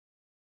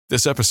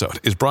This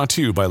episode is brought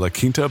to you by La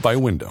Quinta by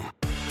Wyndham.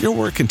 Your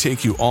work can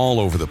take you all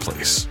over the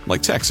place,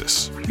 like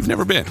Texas. You've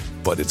never been,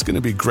 but it's going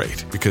to be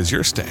great because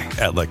you're staying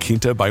at La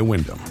Quinta by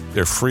Wyndham.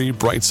 Their free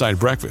Bright Side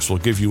breakfast will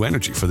give you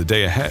energy for the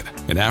day ahead.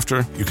 And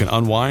after, you can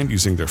unwind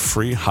using their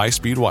free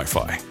high-speed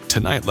Wi-Fi.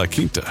 Tonight, La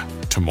Quinta.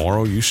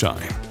 Tomorrow, you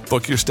shine.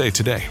 Book your stay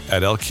today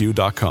at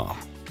LQ.com.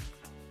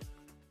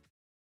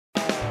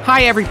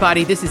 Hi,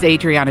 everybody. This is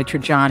Adriana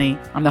Trajani.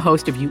 I'm the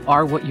host of You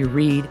Are What You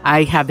Read.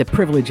 I have the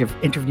privilege of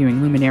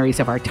interviewing luminaries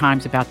of our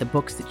times about the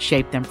books that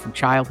shaped them from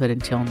childhood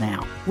until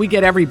now. We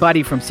get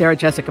everybody from Sarah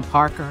Jessica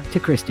Parker to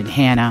Kristen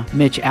Hanna,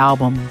 Mitch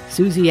Albom,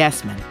 Susie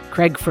Essman,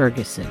 Craig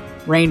Ferguson,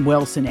 Rainn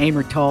Wilson,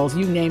 Amor Tolls,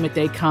 you name it,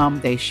 they come,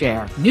 they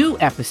share. New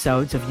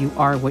episodes of You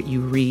Are What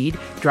You Read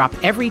drop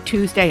every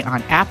Tuesday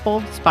on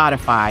Apple,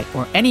 Spotify,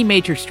 or any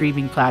major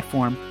streaming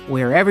platform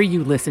wherever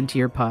you listen to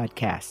your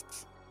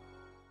podcasts.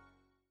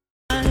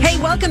 Hey,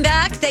 welcome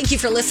back. Thank you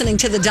for listening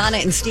to the Donna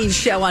and Steve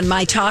show on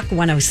My Talk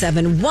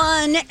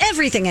 107.1,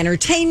 Everything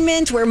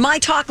Entertainment, where My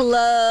Talk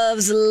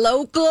loves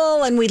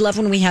local, and we love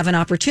when we have an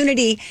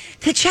opportunity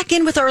to check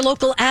in with our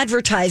local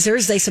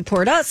advertisers. They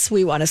support us.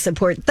 We want to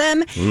support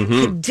them.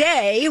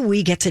 Today,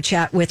 we get to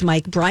chat with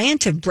Mike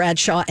Bryant of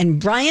Bradshaw and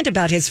Bryant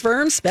about his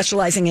firm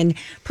specializing in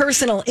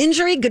personal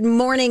injury. Good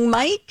morning,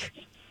 Mike.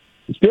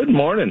 Good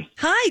morning.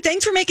 Hi.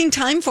 Thanks for making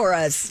time for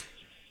us.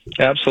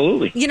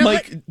 Absolutely. You know,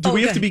 Mike, do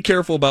we have to be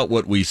careful about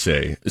what we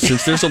say?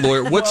 Since there's a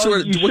lawyer, what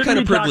kind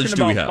of privilege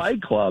do we have?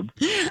 Fight Club.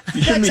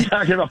 You shouldn't be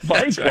talking about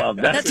Fight Club.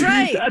 That's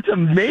right. That's a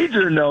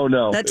major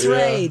no-no. That's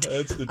right.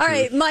 All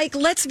right, Mike,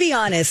 let's be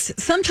honest.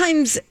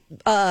 Sometimes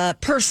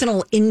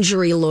personal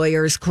injury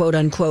lawyers, quote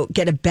unquote,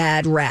 get a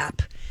bad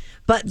rap.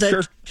 But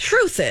the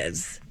truth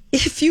is,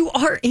 if you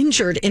are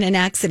injured in an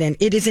accident,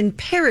 it is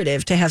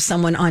imperative to have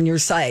someone on your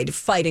side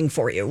fighting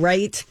for you,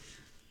 right?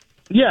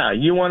 Yeah,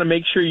 you want to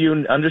make sure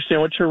you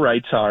understand what your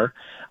rights are.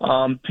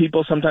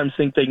 People sometimes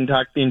think they can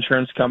talk to the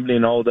insurance company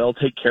and, they'll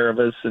take care of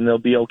us and they'll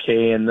be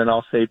okay and then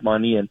I'll save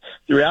money. And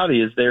the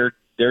reality is they're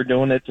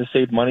doing it to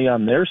save money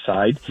on their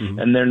side,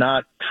 and they're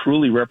not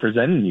truly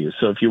representing you.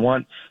 So if you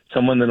want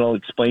someone that'll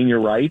explain your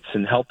rights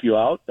and help you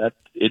out, that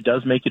it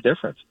does make a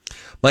difference.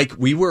 Mike,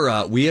 we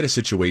had a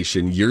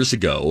situation years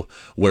ago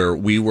where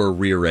we were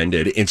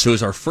rear-ended, and so it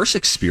was our first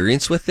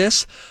experience with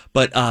this.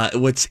 But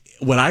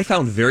what I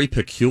found very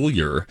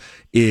peculiar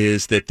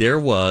is that there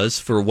was,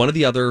 for one of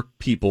the other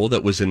people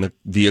that was in the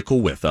vehicle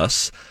with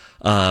us,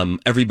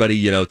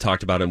 everybody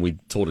talked about it, and we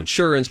told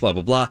insurance, blah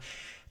blah blah,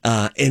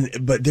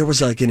 but there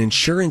was like an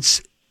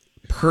insurance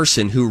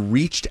person who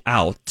reached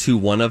out to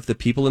one of the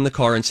people in the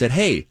car and said,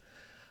 "Hey,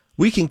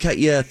 we can cut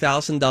you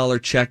 $1,000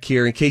 check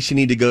here in case you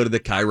need to go to the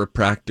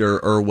chiropractor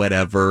or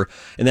whatever,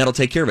 and that'll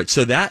take care of it."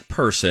 So that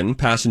person,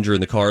 passenger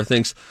in the car,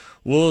 thinks,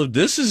 well,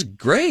 this is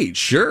great.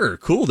 Sure.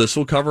 Cool. This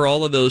will cover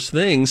all of those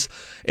things.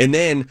 And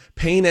then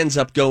pain ends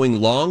up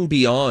going long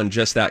beyond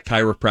just that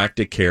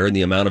chiropractic care and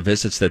the amount of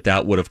visits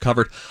that would have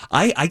covered.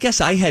 I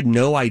guess I had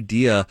no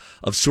idea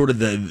of sort of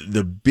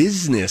the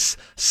business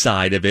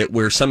side of it,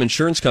 where some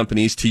insurance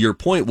companies, to your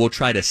point, will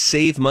try to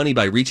save money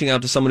by reaching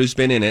out to someone who's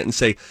been in it and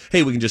say,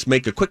 hey, we can just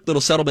make a quick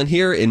little settlement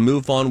here and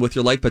move on with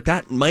your life. But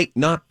that might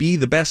not be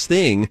the best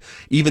thing,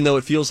 even though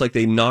it feels like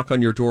they knock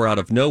on your door out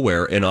of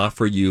nowhere and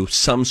offer you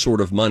some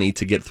sort of money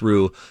to get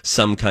through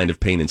some kind of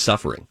pain and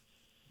suffering.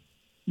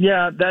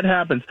 Yeah, that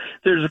happens.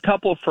 There's a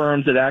couple of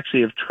firms that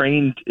actually have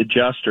trained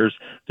adjusters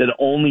that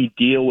only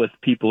deal with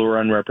people who are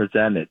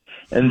unrepresented.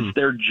 And it's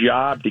their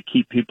job to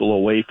keep people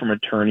away from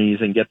attorneys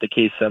and get the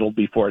case settled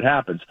before it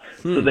happens.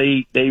 So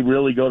they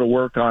really go to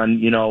work on,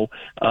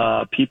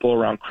 people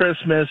around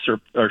Christmas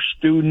or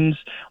students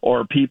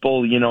or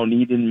people,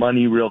 needing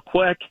money real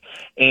quick.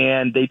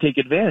 And they take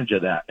advantage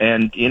of that.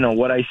 And,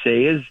 what I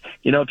say is,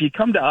 if you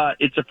come to us,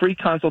 it's a free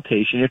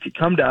consultation. If you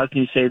come to us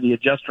and you say the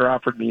adjuster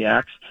offered me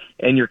X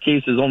and your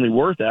case is only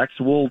worth X,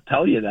 we'll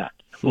tell you that.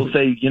 We'll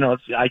say,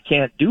 I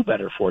can't do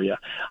better for you.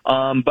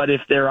 But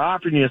if they're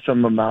offering you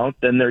some amount,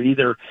 then they're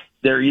either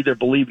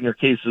believing your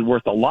case is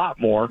worth a lot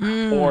more,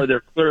 or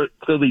they're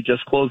clearly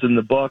just closing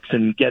the books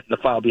and getting the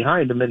file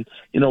behind them. And,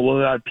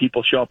 we'll have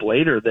people show up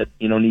later that,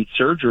 need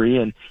surgery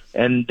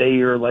and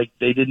they are like,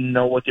 they didn't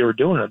know what they were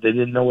doing, or they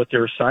didn't know what they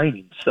were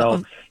signing.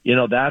 So,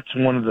 that's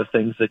one of the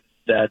things that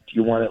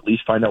you want to at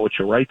least find out what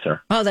your rights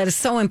are. Oh, that is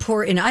so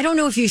important. I don't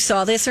know if you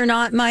saw this or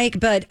not, Mike,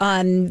 but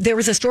there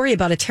was a story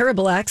about a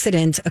terrible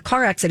accident, a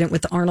car accident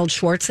with Arnold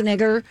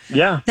Schwarzenegger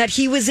that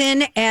he was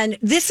in. And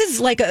this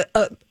is like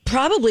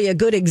probably a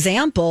good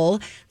example.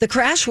 The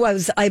crash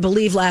was, I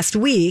believe, last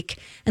week.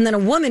 And then a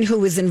woman who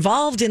was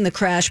involved in the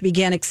crash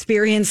began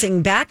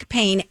experiencing back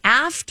pain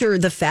after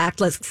the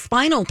fact, like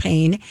spinal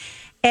pain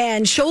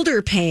and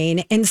shoulder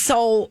pain. And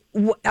so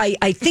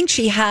I think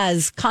she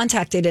has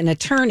contacted an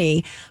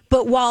attorney.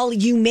 But while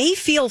you may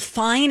feel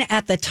fine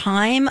at the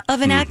time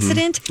of an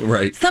accident,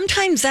 right,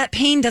 sometimes that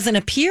pain doesn't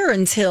appear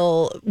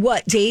until,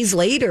 days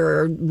later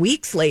or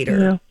weeks later.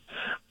 Yeah.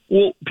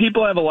 Well,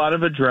 people have a lot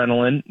of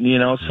adrenaline,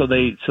 so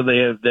they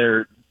have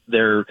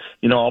They're,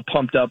 all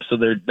pumped up, so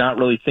they're not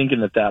really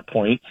thinking at that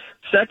point.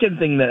 Second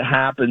thing that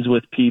happens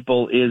with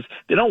people is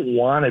they don't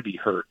want to be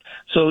hurt.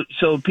 So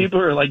people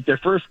are like, their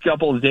first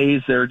couple of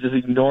days, they're just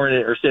ignoring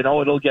it or saying,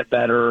 oh, it'll get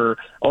better,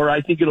 or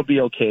I think it'll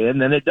be okay,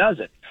 and then it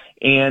doesn't.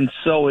 And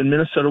so in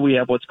Minnesota, we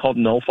have what's called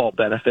no-fault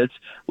benefits,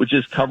 which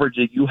is coverage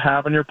that you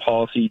have on your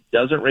policy,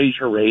 doesn't raise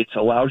your rates,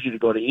 allows you to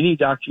go to any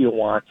doctor you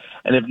want,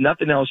 and if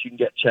nothing else, you can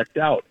get checked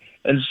out.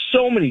 And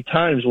so many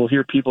times we'll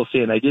hear people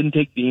saying, I didn't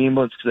take the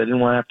ambulance because I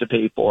didn't want to have to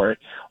pay for it,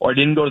 or I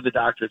didn't go to the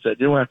doctor because I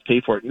didn't want to have to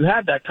pay for it. You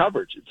have that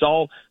coverage. It's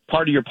all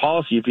part of your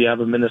policy if you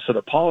have a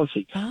Minnesota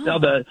policy. Oh. Now,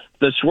 the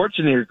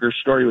Schwarzenegger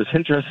story was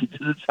interesting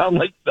because it sounded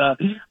like the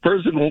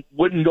person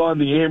wouldn't go on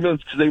the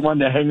ambulance because they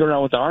wanted to hang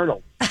around with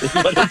Arnold. Is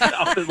what it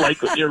sounded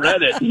like when you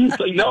read it. He's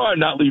like, no, I'm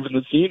not leaving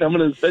the scene. I'm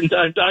going to spend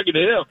time talking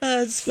to him.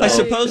 I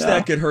suppose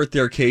that could hurt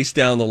their case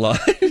down the line.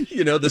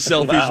 The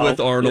selfies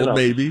with Arnold,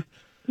 maybe.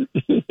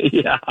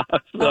 Yeah.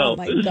 So, oh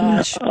my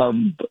gosh.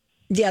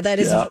 Yeah, that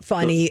is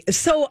funny.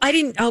 So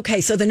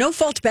so the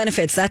no-fault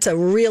benefits, that's a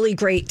really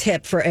great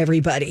tip for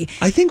everybody.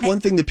 I think one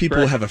thing that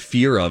people have a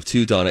fear of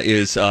too, Donna,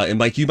 is, and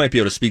Mike, you might be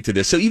able to speak to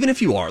this. So even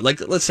if you are,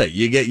 like, let's say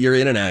you're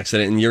in an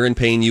accident and you're in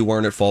pain, you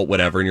weren't at fault,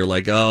 whatever, and you're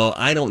like, oh,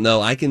 I don't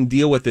know, I can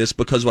deal with this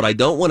because what I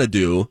don't want to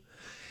do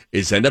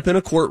is end up in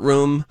a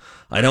courtroom.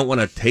 I don't want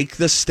to take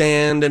the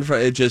stand, and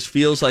it just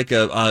feels like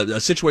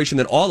a situation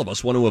that all of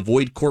us want to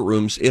avoid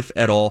courtrooms if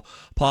at all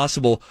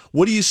possible.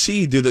 What do you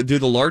see? Do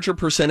the larger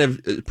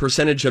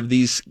percentage of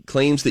these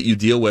claims that you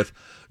deal with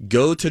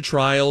go to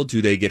trial?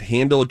 Do they get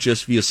handled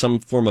just via some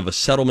form of a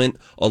settlement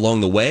along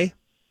the way?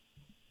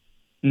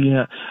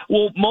 Yeah.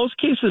 Well, most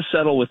cases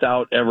settle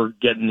without ever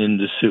getting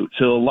into suit.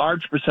 So a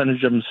large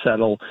percentage of them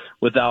settle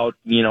without,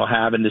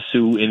 having to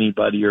sue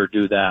anybody or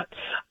do that.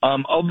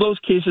 Of those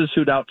cases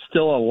sued out,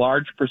 still a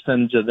large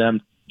percentage of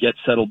them get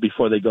settled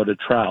before they go to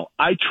trial.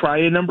 I try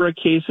a number of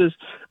cases,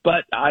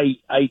 but I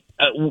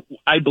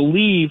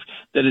believe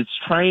that it's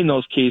trying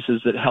those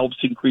cases that helps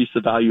increase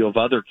the value of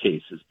other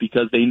cases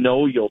because they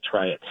know you'll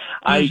try it.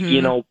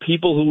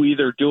 People who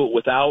either do it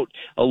without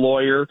a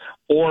lawyer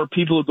or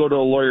people who go to a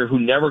lawyer who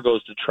never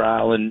goes to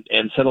trial and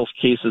settles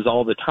cases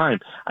all the time.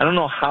 I don't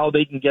know how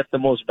they can get the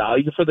most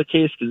value for the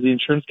case because the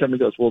insurance company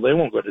goes, well, they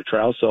won't go to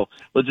trial, so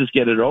let's just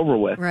get it over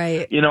with.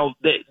 Right.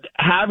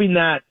 Having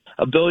that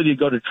ability to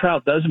go to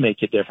trial does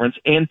make a difference.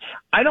 And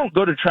I don't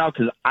go to trial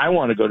because I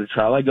want to go to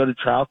trial. I go to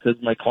trial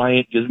because my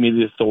client gives me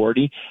the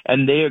authority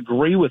and they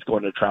agree with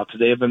going to trial because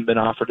they haven't been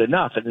offered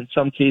enough. And in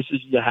some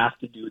cases, you have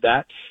to do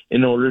that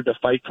in order to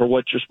fight for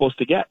what you're supposed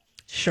to get.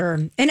 Sure.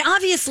 And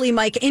obviously,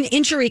 Mike, an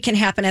injury can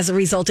happen as a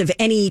result of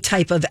any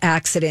type of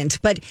accident.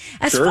 But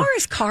as far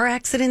as car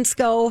accidents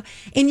go,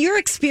 in your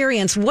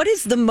experience, what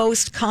is the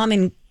most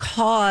common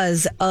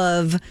cause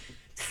of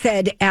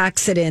said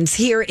accidents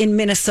here in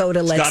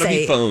Minnesota, let's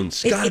say? It's gotta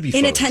be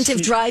phones.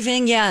 Inattentive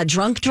driving,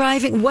 drunk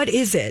driving. What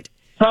is it?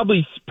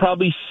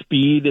 Probably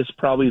speed is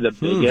probably the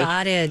biggest.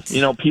 Got it.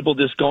 People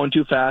just going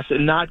too fast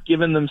and not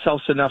giving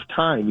themselves enough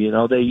time.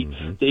 They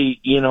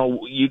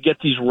you get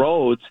these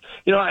roads.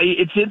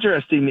 It's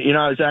interesting.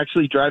 I was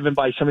actually driving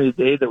by somebody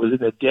today that was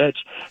in a ditch,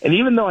 and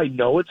even though I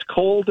know it's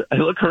cold, I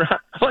look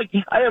around like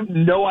I have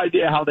no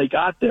idea how they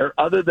got there,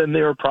 other than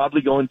they were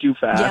probably going too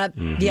fast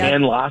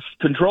and lost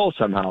control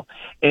somehow.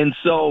 And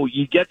so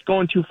you get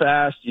going too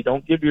fast. You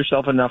don't give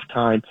yourself enough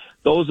time.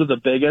 Those are the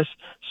biggest.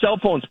 Cell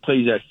phones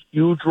plays a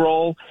huge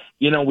role.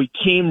 We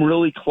came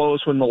really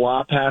close when the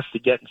law passed to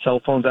getting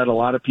cell phones out of a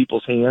lot of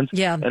people's hands.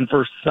 Yeah. And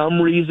for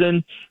some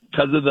reason,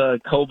 because of the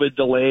COVID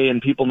delay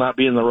and people not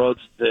being on the roads,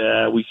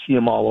 we see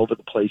them all over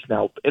the place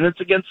now. And it's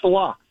against the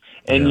law.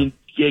 And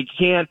you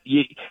can't,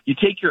 you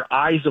take your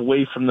eyes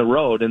away from the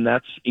road, and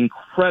that's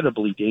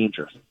incredibly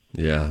dangerous.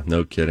 Yeah,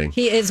 no kidding.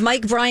 He is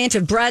Mike Bryant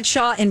of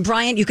Bradshaw and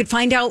Bryant. You could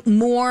find out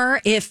more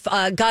if,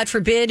 God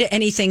forbid,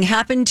 anything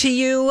happened to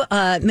you.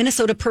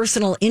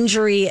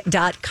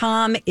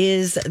 MinnesotaPersonalInjury.com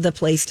is the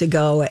place to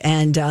go.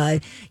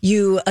 And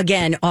you,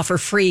 again, offer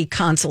free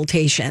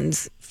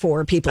consultations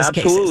for people's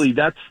cases. Absolutely.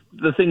 That's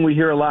the thing we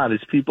hear a lot is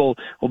people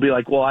will be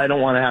like, well, I don't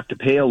want to have to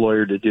pay a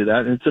lawyer to do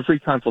that. And it's a free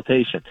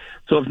consultation.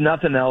 So if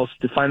nothing else,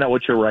 to find out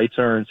what your rights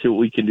are and see what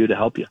we can do to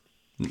help you.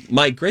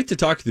 Mike, great to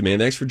talk to you, man.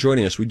 Thanks for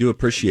joining us. We do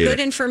appreciate it. Good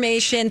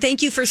information.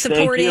 Thank you for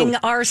supporting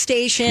our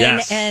station.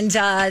 Yes. And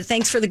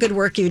thanks for the good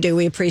work you do.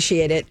 We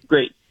appreciate it.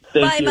 Great.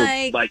 Thank you.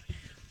 Mike. Bye.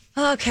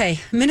 Okay.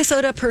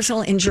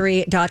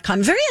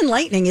 MinnesotaPersonalInjury.com. Very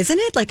enlightening, isn't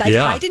it? Like,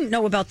 I didn't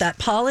know about that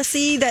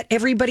policy that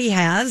everybody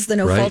has, the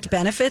no-fault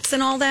benefits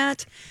and all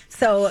that.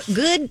 So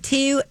good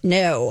to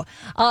know.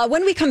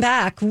 When we come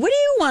back, what do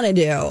you want to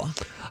do?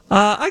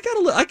 I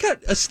got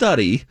a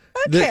study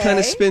that kind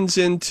of spins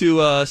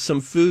into some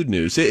food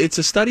news. It's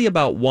a study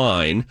about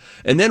wine,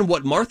 and then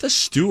what Martha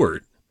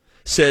Stewart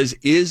says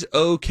is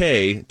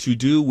okay to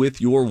do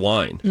with your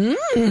wine.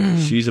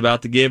 She's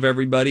about to give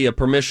everybody a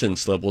permission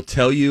slip. We'll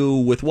tell you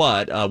with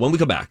what when we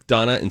come back.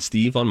 Donna and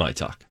Steve on My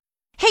Talk.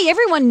 Hey,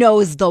 everyone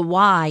knows the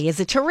Y is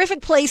a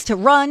terrific place to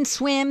run,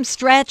 swim,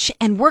 stretch,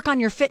 and work on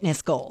your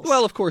fitness goals.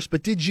 Well, of course,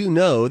 but did you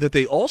know that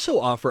they also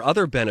offer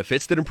other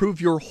benefits that improve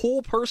your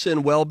whole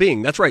person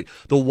well-being? That's right.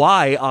 The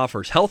Y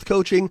offers health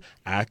coaching,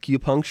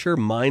 acupuncture,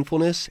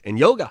 mindfulness, and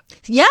yoga.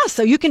 Yeah,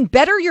 so you can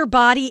better your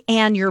body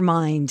and your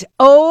mind.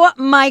 Oh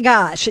my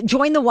gosh.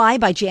 Join the Y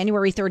by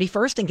January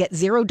 31st and get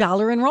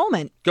 $0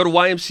 enrollment. Go to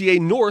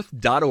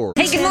ymcanorth.org.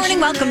 Hey, good morning.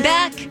 Welcome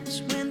back.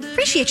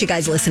 Appreciate you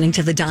guys listening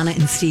to the Donna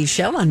and Steve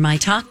show on My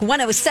Talk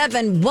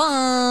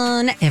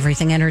 107.1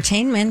 Everything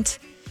Entertainment.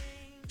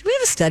 Do we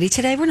have a study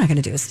today? We're not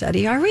going to do a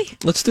study, are we?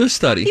 Let's do a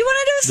study. You want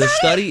to do a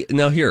study?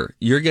 Now here,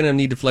 you're going to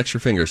need to flex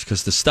your fingers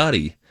because the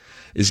study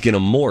is going to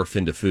morph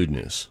into food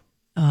news.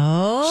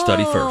 Oh.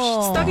 Study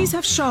first. Studies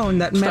have shown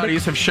that the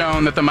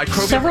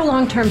microbial... Several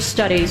long-term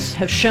studies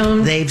have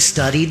shown... They've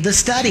studied the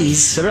studies.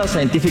 Several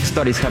scientific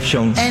studies have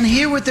shown... And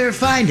here with their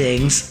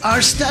findings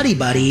are study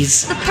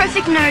buddies. The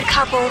perfect nerd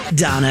couple.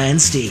 Donna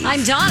and Steve.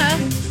 I'm Donna.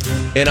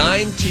 And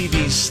I'm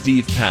TV's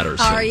Steve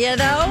Patterson. Are you,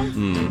 though?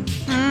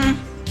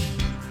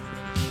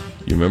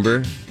 You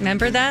remember?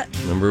 Remember that?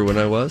 Remember when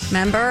I was?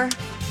 Remember?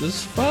 It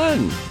was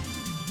fun.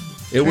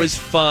 It was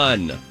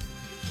fun.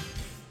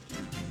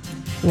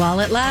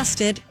 While it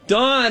lasted.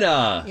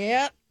 Donna!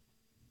 Yep.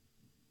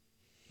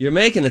 You're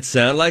making it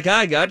sound like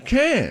I got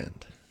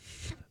canned.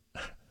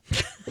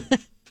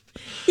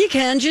 You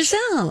canned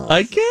yourself.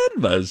 I canned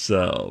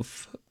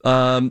myself.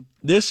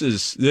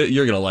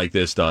 You're going to like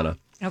this, Donna.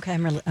 Okay,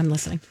 I'm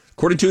listening.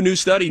 According to a new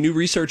study, new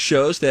research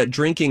shows that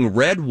drinking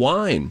red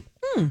wine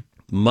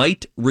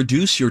might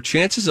reduce your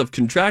chances of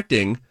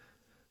contracting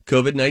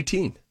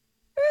COVID-19.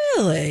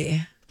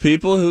 Really?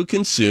 People who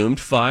consumed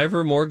 5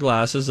 or more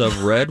glasses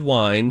of red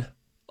wine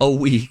a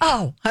week.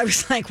 Oh, I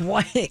was like,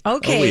 what?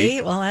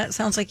 Okay, well, that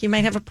sounds like you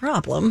might have a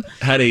problem.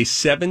 Had a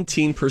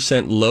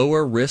 17%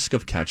 lower risk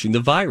of catching the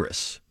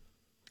virus.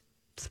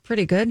 It's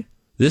pretty good.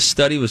 This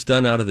study was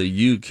done out of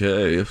the UK,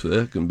 if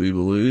that can be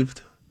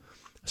believed.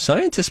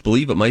 Scientists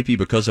believe it might be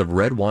because of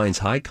red wine's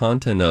high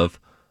content of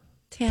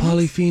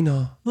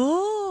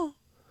polyphenol,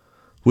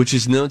 which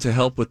is known to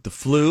help with the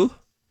flu,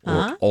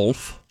 or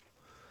ULF,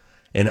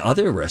 and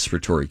other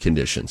respiratory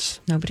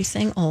conditions. Nobody's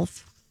saying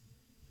ULF.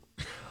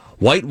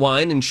 White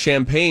wine and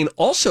champagne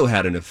also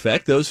had an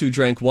effect. Those who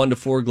drank 1 to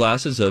 4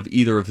 glasses of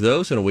either of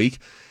those in a week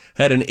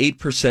had an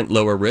 8%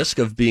 lower risk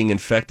of being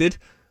infected.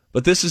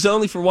 But this is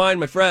only for wine,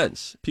 my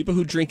friends. People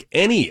who drink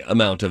any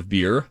amount of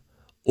beer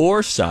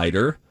or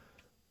cider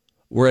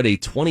were at a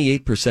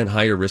 28%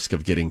 higher risk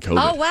of getting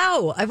COVID. Oh,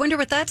 wow. I wonder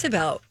what that's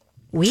about.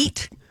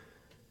 Wheat?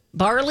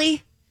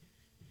 Barley?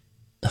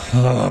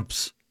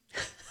 Hops.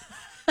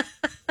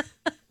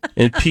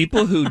 And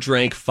people who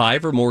drank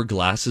 5 or more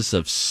glasses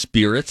of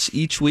spirits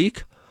each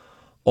week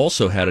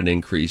also had an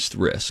increased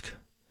risk.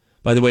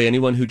 By the way,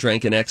 anyone who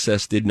drank in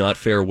excess did not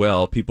fare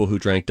well. People who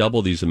drank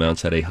double these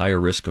amounts had a higher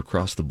risk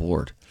across the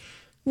board.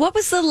 What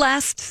was the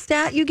last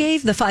stat you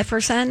gave? The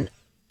 5%?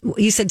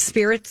 You said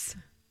spirits?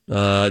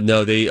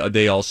 No,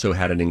 they also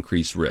had an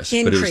increased risk.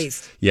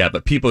 Increased.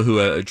 But people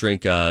who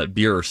drink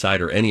beer or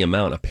cider any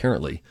amount,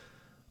 apparently,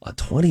 a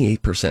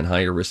 28%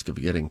 higher risk of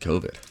getting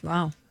COVID.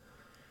 Wow.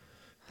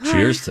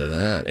 Cheers to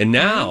that. And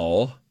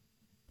now,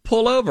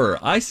 pull over.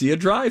 I see a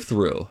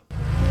drive-through.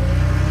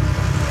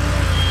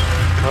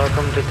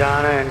 Welcome to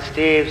Donna and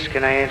Steve's.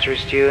 Can I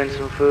interest you in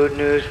some food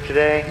news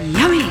today?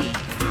 Yummy!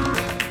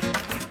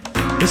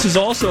 This is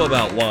also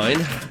about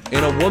wine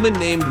and a woman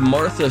named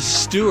Martha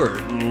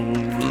Stewart.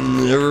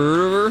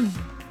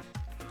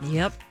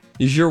 Yep.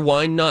 Is your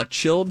wine not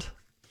chilled?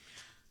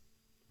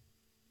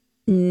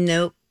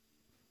 Nope.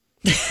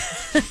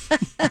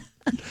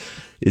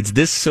 It's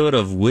this sort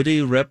of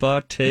witty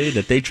repartee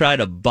that they try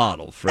to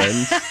bottle,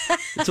 friends.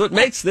 It's what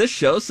makes this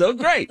show so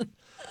great.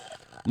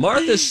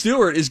 Martha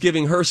Stewart is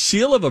giving her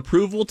seal of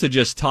approval to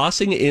just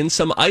tossing in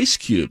some ice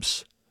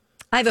cubes.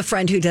 I have a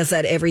friend who does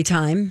that every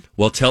time.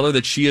 Well, tell her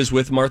that she is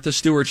with Martha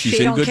Stewart.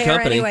 She's in good company. She don't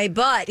care anyway,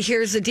 but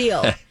here's the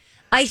deal.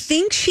 I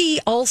think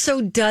she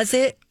also does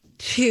it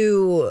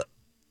to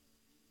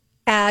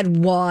add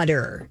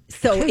water.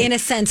 So in a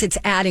sense, it's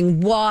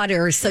adding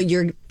water so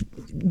you're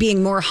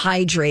being more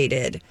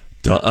hydrated.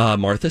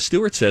 Martha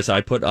Stewart says,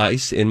 I put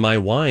ice in my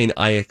wine.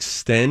 I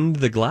extend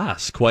the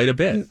glass quite a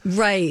bit.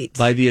 Right.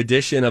 By the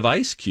addition of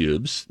ice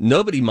cubes,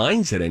 nobody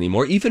minds it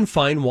anymore, even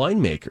fine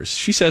winemakers.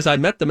 She says, I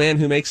met the man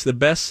who makes the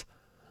best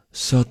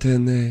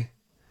Sauternes,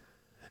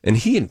 and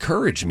he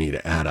encouraged me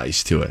to add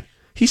ice to it.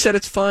 He said,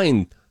 it's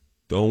fine.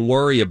 Don't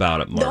worry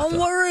about it, Martha. Don't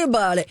worry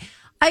about it.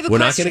 I have a We're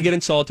question. not going to get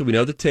insulted. We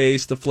know the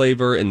taste, the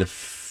flavor, and the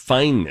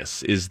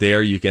fineness is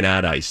there. You can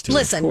add ice to it.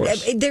 Listen,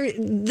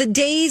 the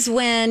days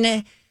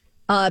when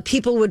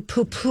people would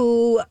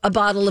poo-poo a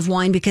bottle of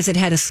wine because it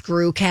had a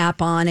screw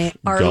cap on it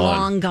are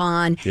long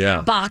gone.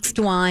 Yeah. Boxed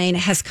wine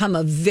has come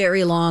a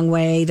very long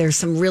way. There's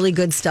some really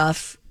good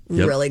stuff.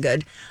 Yep. Really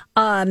good.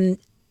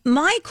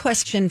 My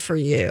question for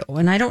you,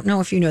 and I don't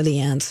know if you know the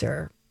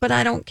answer, but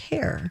I don't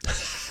care.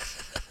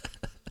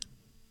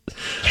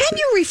 Can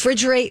you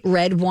refrigerate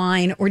red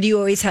wine, or do you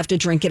always have to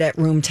drink it at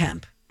room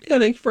temp? Yeah,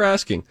 thank you for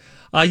asking.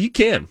 You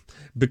can.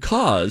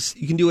 because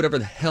you can do whatever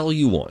the hell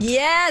you want.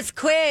 Yes,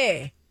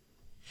 queer.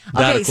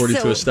 That, according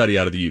to a study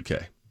out of the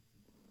UK.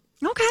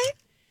 Okay.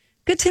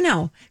 Good to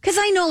know. Because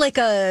I know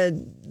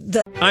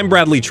I'm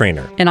Bradley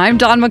Trainer. And I'm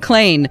Don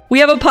McClain. We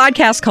have a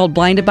podcast called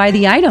Blinded by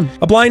the Item.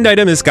 A blind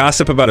item is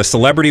gossip about a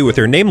celebrity with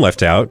their name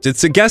left out.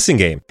 It's a guessing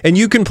game, and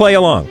you can play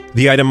along.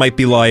 The item might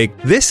be like,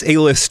 this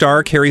A-list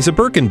star carries a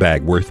Birkin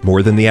bag worth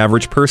more than the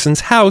average person's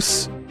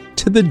house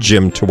to the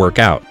gym to work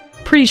out.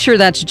 Pretty sure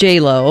that's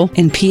J-Lo.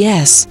 And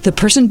P.S. the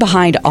person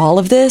behind all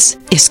of this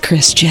is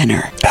Kris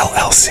Jenner,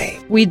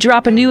 LLC. We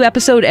drop a new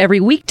episode every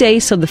weekday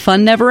so the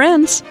fun never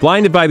ends.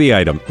 Blinded by the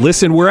Item.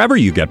 Listen wherever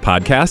you get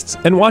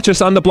podcasts and watch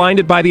us on the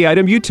Blinded by the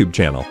Item YouTube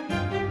channel.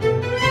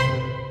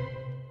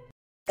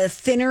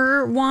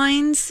 Thinner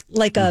wines,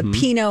 like a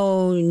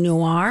Pinot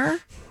Noir.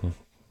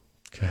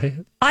 Okay.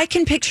 I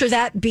can picture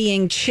that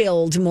being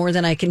chilled more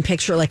than I can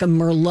picture like a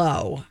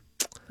Merlot,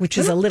 which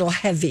is a little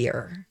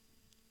heavier.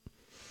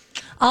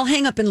 I'll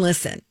hang up and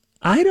listen.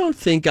 I don't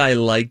think I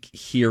like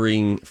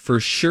hearing, for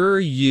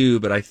sure you,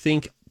 but I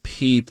think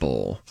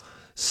people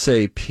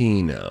say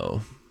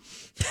Pinot.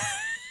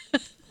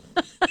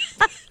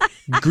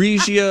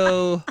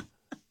 Grigio,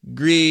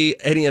 Gris,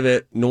 any of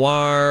it,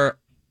 Noir.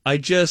 I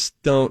just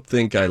don't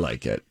think I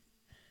like it.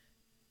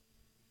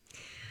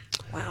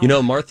 Wow. You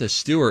know, Martha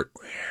Stewart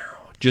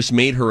just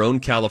made her own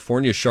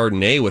California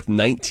Chardonnay with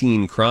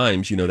 19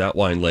 crimes. You know that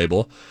wine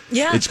label.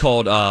 Yeah. It's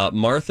called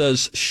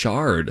Martha's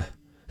Chard.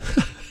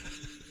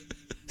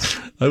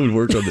 I would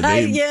work on the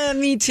name. Yeah,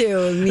 me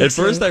too. At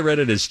first, I read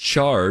it as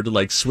chard,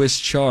 like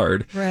Swiss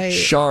chard. Right.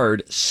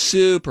 Chard,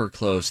 super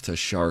close to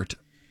chart.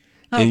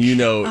 Okay. And you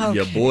know,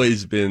 your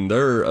boy's been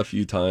there a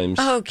few times.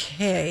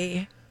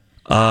 Okay.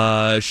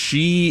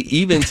 She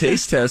even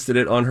taste tested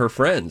it on her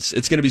friends.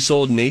 It's going to be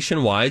sold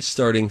nationwide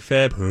starting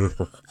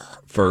Feb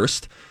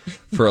 1st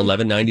for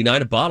 $11.99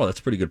 a bottle. That's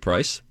a pretty good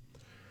price.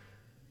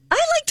 I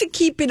like to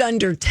keep it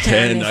under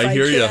 10 if I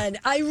hear can. you.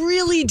 I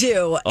really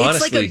do.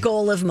 Honestly, it's like a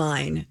goal of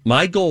mine.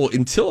 My goal,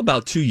 until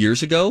about 2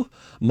 years ago,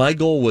 my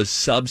goal was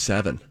sub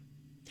 7.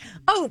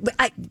 Oh, but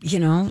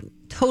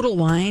Total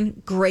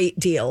Wine, great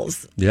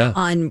deals. Yeah.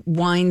 On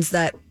wines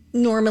that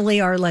normally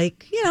are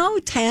like,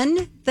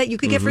 10 that you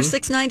could get for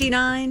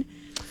 $6.99,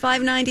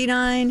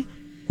 $5.99.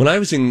 When I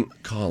was in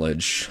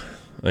college,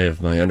 I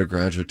have my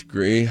undergraduate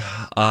degree,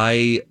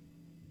 I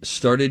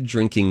started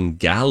drinking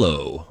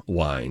Gallo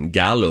wine.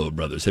 Gallo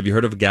Brothers. Have you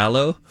heard of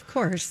Gallo? Of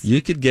course.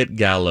 You could get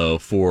Gallo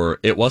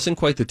for, it wasn't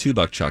quite the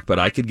 $2 chuck, but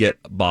I could get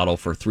a bottle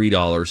for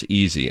 $3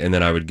 easy. And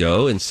then I would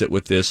go and sit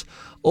with this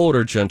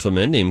older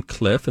gentleman named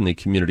Cliff in the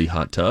community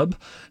hot tub,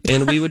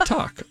 and we would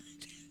talk.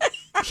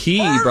 He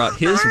brought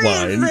his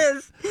wine.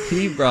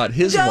 He brought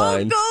his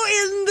wine. Don't go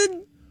in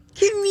the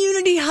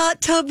community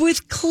hot tub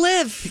with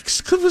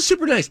Cliff. Cliff was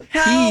super nice.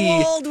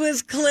 How old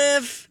was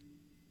Cliff?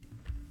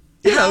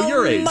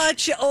 Your age. How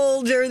much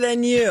older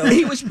than you?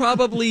 He was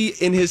probably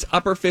in his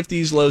upper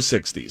 50s, low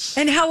 60s.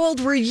 And how old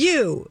were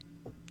you?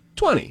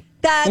 20.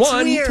 That's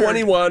weird.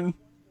 21.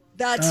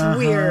 That's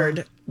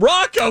weird.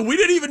 Rocco, we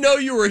didn't even know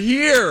you were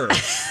here.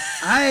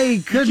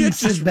 I couldn't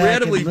sit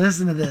back and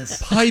listen to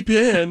this. Pipe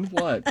in.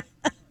 What?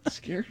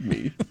 Scared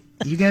me.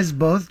 You guys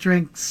both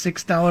drink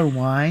 $6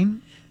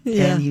 wine,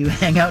 and you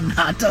hang out in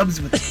hot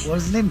tubs with, what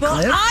was his name,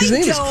 Cliff? His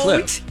name is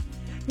Cliff.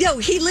 No,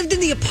 he lived in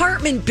the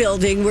apartment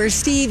building where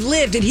Steve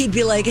lived, and he'd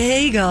be like,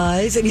 hey,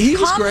 guys. And he'd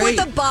come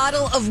with a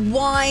bottle of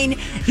wine.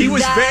 He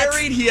was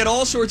varied. He had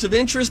all sorts of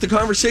interests. The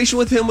conversation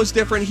with him was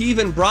different. He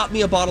even brought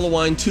me a bottle of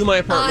wine to my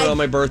apartment on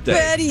my birthday. I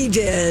bet he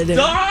did.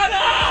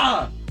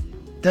 Donna!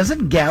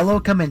 Doesn't Gallo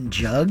come in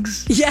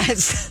jugs?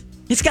 Yes.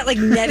 It's got like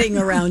netting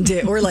around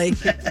it or like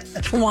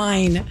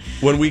twine.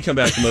 When we come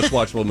back, the most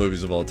watchable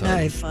movies of all time. All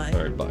right, fine.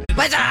 All right, bye.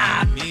 What's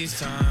up?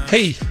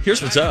 Hey,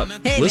 here's what's up.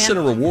 Hey,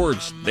 Listener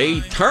rewards, they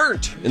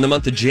turned in the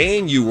month of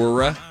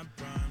January.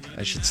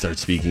 I should start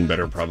speaking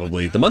better,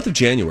 probably. The month of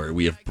January,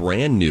 we have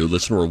brand new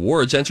listener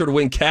rewards. Enter to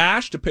win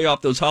cash to pay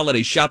off those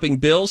holiday shopping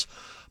bills.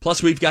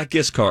 Plus, we've got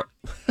gift card.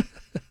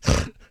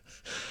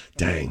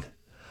 Dang.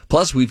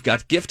 Plus, we've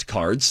got gift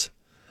cards,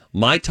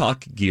 My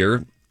Talk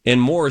gear, and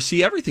more.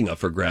 See everything up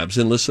for grabs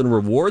in listener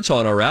rewards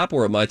on our app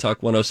or at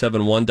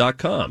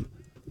mytalk1071.com.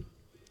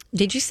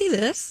 Did you see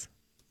this?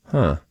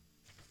 Huh.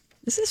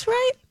 Is this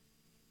right?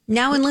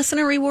 Now in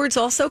listener rewards,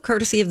 also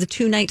courtesy of the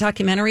 2-night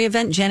documentary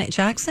event, Janet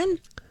Jackson.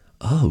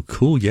 Oh,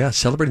 cool. Yeah.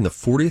 Celebrating the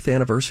 40th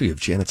anniversary of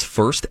Janet's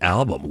first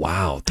album.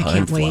 Wow.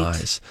 Time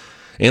flies.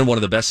 And one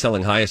of the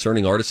best-selling,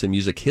 highest-earning artists in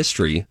music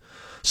history.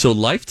 So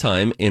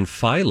Lifetime and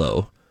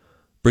Philo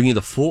bringing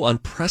the full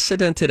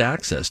unprecedented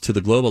access to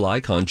the global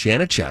icon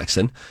Janet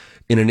Jackson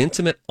in an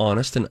intimate,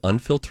 honest, and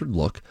unfiltered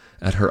look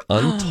at her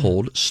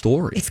untold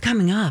story. It's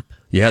coming up.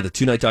 Yeah, the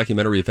 2-night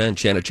documentary event,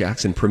 Janet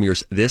Jackson,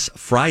 premieres this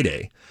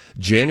Friday,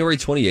 January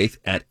 28th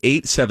at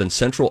 8/7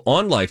 Central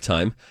on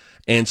Lifetime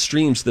and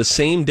streams the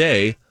same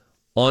day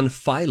on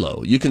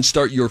Philo. You can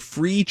start your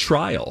free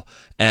trial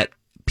at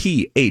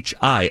philo.com,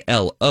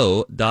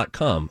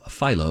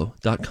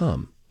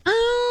 philo.com.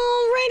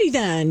 Alrighty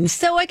then.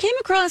 So I came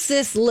across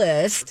this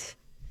list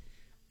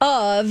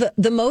of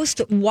the most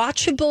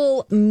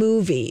watchable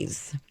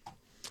movies.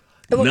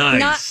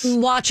 Nice.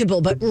 Not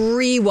watchable, but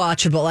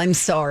rewatchable. I'm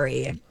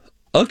sorry.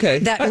 Okay.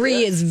 That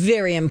is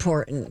very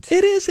important.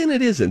 It is and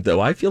it isn't, though.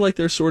 I feel like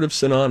they're sort of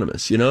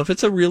synonymous. You know, if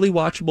it's a really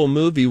watchable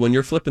movie, when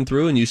you're flipping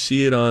through and you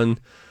see it on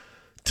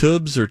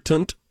Tubbs or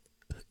Tunt,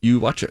 you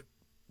watch it.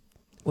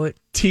 What?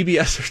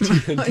 TBS or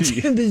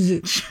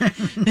TNT.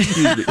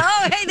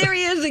 Oh, hey, there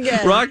he is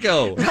again.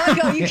 Rocco,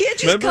 you can't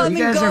just come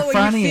and go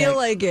when you feel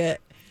like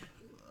it.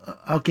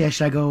 Okay,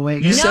 should I go away?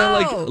 You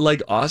sound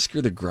like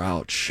Oscar the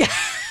Grouch.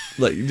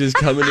 Like you're just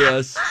coming to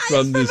us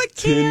from this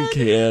tin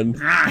can.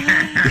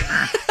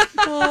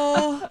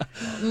 Oh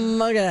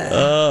my God.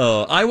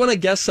 Oh, I want to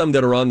guess some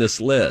that are on this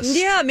list.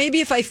 Yeah,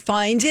 maybe if I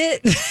find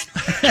it.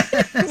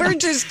 We're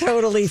just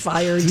totally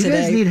fired today. Do you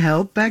guys need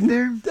help back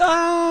there?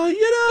 Today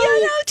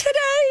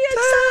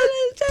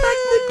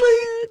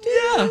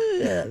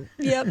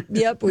it's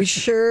Yep, we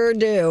sure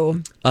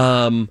do.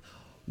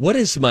 What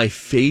is my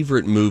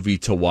favorite movie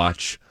to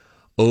watch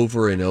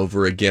over and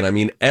over again? I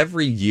mean,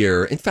 every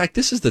year. In fact,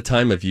 this is the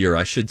time of year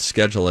I should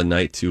schedule a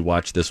night to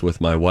watch this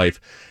with my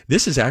wife.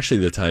 This is actually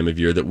the time of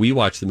year that we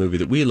watch the movie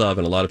that we love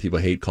and a lot of people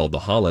hate called The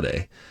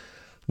Holiday.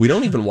 We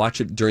don't even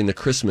watch it during the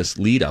Christmas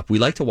lead up. We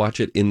like to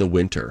watch it in the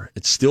winter.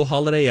 It's still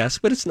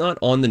holiday-esque, but it's not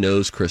on the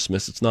nose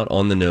Christmas. It's not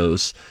on the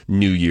nose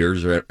New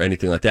Year's or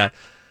anything like that.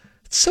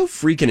 It's so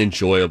freaking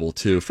enjoyable,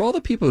 too. For all the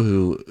people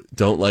who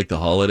don't like The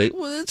Holiday,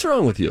 what's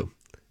wrong with you?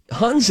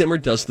 Hans Zimmer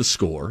does the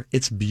score.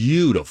 It's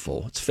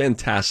beautiful. It's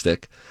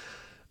fantastic.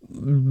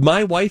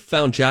 My wife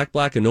found Jack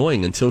Black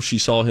annoying until she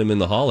saw him in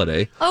The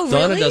Holiday. Oh, really?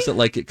 Donna doesn't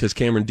like it because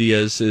Cameron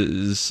Diaz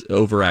is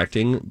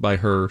overacting by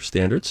her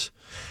standards.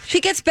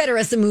 She gets better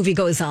as the movie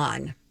goes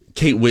on.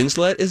 Kate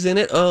Winslet is in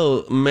it.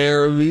 Oh,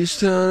 Mare of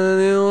Easttown,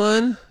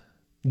 anyone?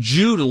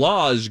 Jude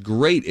Law is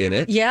great in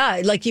it.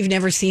 Yeah, like you've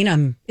never seen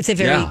him. It's a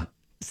very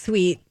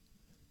sweet,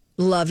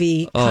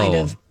 lovey kind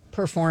of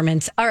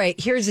performance. All right,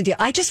 here's the deal.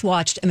 I just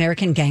watched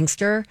American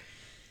Gangster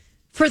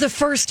for the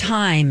first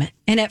time.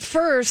 And at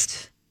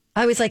first,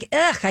 I was like,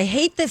 ugh, I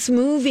hate this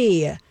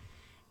movie.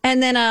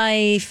 And then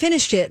I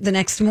finished it the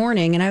next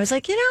morning and I was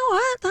like, you know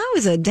what? That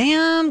was a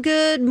damn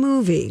good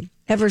movie.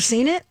 Ever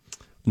seen it?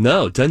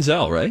 No,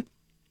 Denzel, right?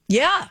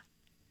 Yeah.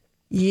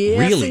 Yes,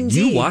 really?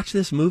 indeed. You watched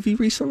this movie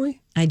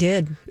recently? I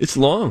did. It's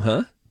long,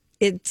 huh?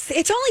 It's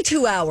only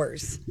 2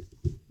 hours.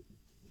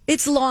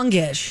 It's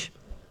longish.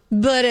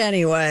 But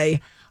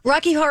anyway,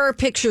 Rocky Horror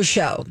Picture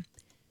Show.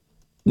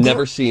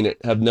 Never seen it.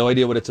 Have no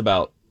idea what it's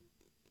about.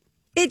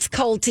 It's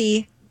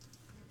culty.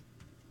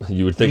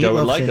 You would think I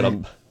would like it.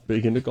 I'm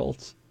big into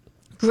cults.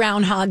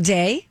 Groundhog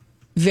Day.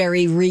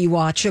 Very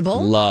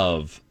rewatchable.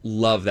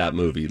 Love that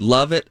movie.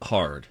 Love it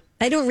hard.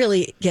 I don't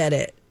really get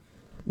it.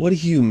 What do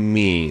you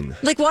mean?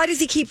 Like, why does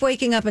he keep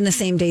waking up and the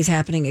same day's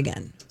happening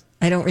again?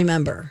 I don't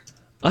remember.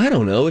 I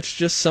don't know. It's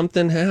just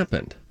something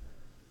happened.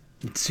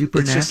 It's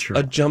supernatural. It's just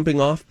a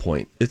jumping off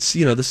point. It's,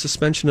 the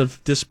suspension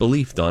of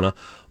disbelief, Donna.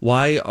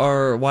 Why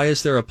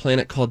is there a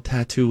planet called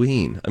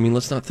Tatooine? I mean,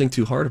 let's not think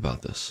too hard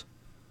about this.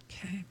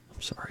 Okay.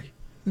 I'm sorry.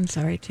 I'm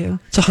sorry, too.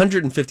 It's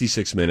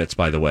 156 minutes,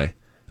 by the way.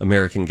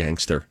 American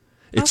Gangster.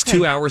 It's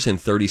 2 hours and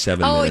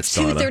 37 minutes,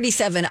 Oh, it's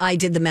 2:37. I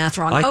did the math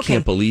wrong. I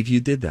can't believe you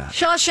did that.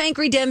 Shawshank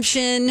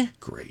Redemption.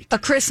 Great. A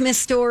Christmas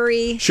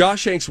Story.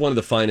 Shawshank's one of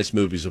the finest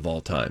movies of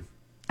all time.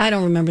 I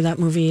don't remember that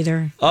movie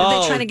either.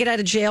 Are they trying to get out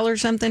of jail or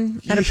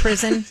something? Out of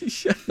prison?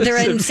 Yes. They're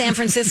in San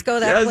Francisco,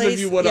 that place? If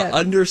you want to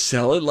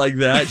undersell it like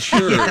that,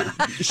 sure.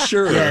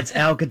 Sure. Yeah, it's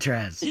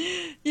Alcatraz.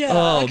 Yeah.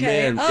 Oh,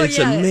 okay. man. It's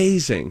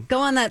amazing. Go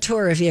on that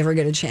tour if you ever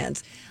get a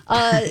chance.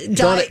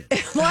 What?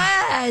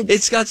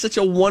 It's got such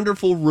a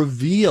wonderful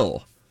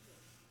reveal.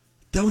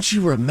 Don't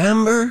you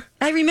remember?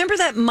 I remember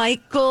that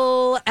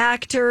Michael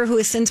actor who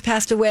has since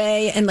passed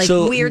away and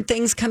weird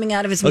things coming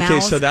out of his mouth. Okay,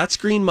 so that's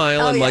Green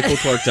Mile and Michael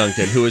Clark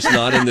Duncan, who is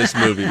not in this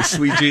movie.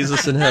 Sweet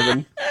Jesus in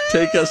heaven.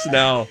 Take us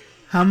now.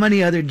 How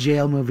many other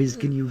jail movies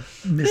can you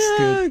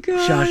mistake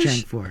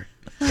Shawshank for?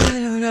 I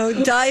don't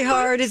know. Die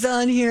Hard is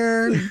on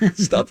here.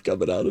 Stuff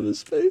coming out of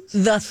his face.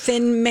 The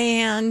Thin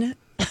Man.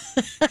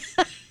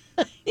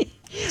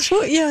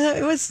 Well, yeah,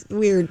 it was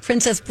weird.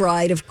 Princess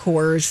Bride, of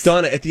course.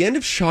 Donna, at the end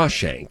of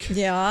Shawshank,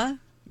 yeah,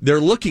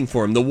 they're looking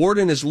for him. The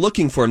warden is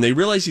looking for him. They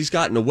realize he's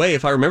gotten away.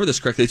 If I remember this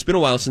correctly, it's been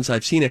a while since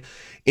I've seen it.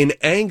 In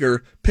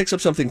anger, picks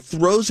up something,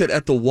 throws it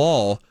at the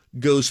wall,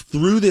 goes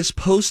through this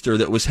poster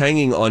that was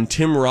hanging on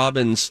Tim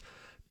Robbins'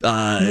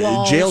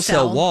 jail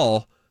cell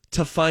wall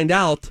to find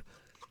out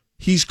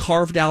he's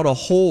carved out a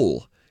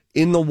hole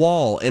in the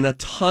wall in a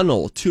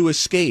tunnel to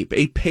escape.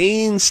 A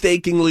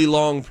painstakingly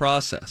long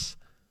process.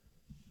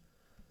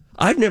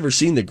 I've never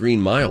seen The Green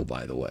Mile,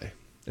 by the way.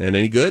 And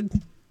any good?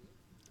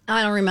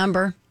 I don't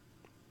remember.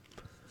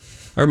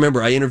 I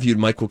remember I interviewed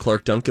Michael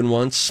Clark Duncan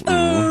once.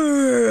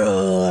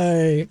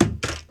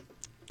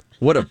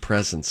 What a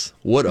presence.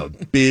 What a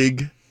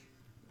big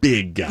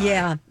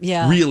guy.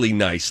 Yeah. Really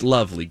nice,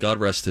 lovely. God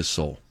rest his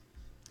soul.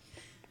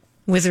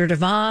 Wizard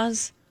of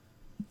Oz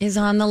is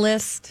on the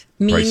list.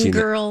 Mean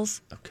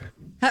Girls. Okay.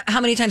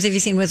 How many times have you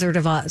seen Wizard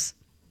of Oz?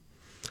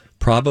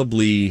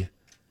 Probably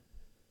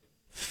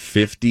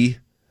 50.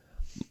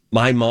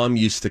 My mom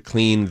used to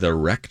clean the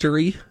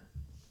rectory.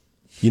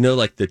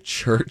 Like the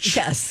church,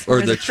 yes,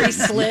 or the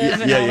priests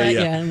live and all that,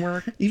 and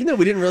work. Even though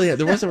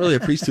there wasn't really a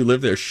priest who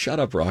lived there. Shut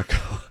up, Rocco.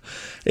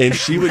 And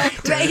she would.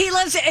 He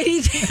loves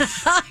anything.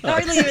 I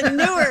hardly even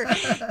knew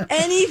her.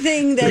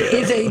 Anything that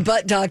is a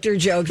butt doctor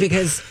joke,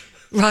 because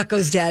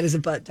Rocco's dad is a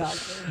butt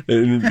doctor.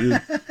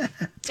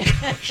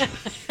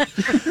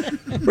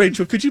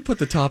 Rachel, could you put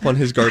the top on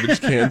his garbage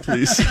can,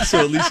 please? So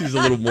at least he's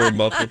a little more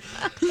muffled.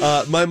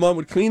 My mom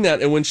would clean that,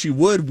 and when she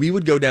would, we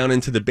would go down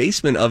into the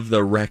basement of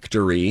the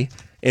rectory.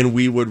 And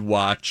we would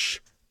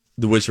watch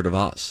The Wizard of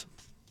Oz.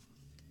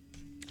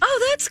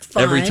 Oh, that's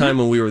fun. Every time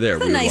when we were there,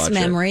 that's we would watch a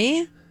nice memory.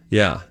 It.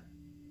 Yeah.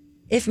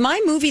 If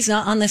my movie's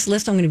not on this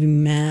list, I'm going to be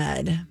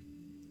mad.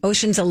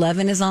 Ocean's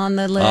 11 is on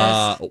the list.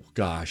 Oh,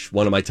 gosh.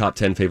 One of my top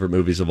 10 favorite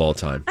movies of all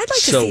time. I'd like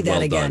to see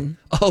that again.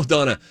 Done. Oh,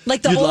 Donna.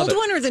 Like the old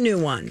one or the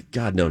new one?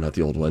 God, no, not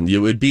the old one. It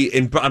would be,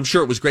 and I'm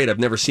sure it was great. I've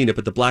never seen it,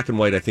 but the black and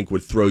white, I think,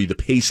 would throw you. The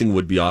pacing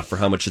would be off for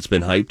how much it's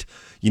been hyped.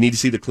 You need to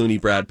see the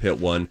Clooney-Brad Pitt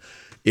one.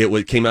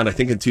 It came out, I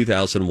think, in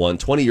 2001.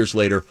 20 years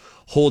later,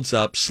 holds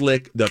up,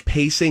 slick. The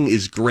pacing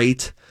is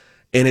great,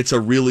 and it's a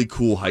really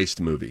cool heist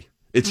movie.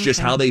 It's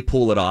just how they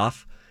pull it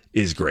off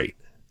is great.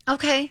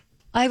 Okay.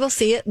 I will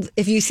see it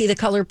if you see The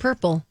Color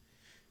Purple.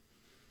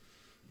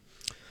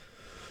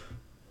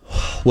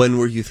 When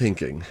were you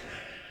thinking?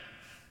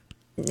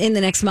 In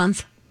the next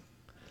month.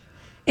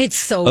 It's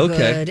so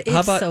good.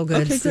 It's so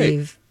good,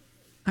 Steve.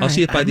 I'll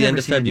see it by the end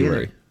of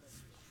February.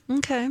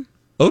 Okay.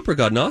 Oprah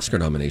got an Oscar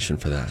nomination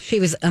for that. She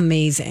was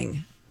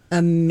amazing.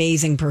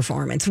 Amazing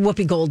performance.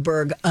 Whoopi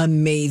Goldberg,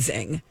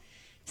 amazing.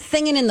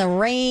 Singing in the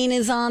Rain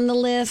is on the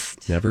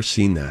list. Never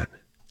seen that.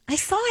 I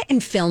saw it in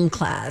film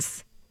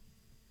class.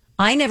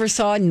 I never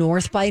saw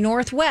North by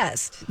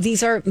Northwest.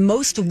 These are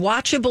most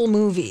watchable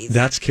movies.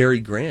 That's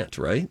Cary Grant,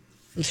 right?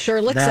 It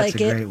sure looks like it.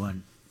 That's a great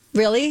one.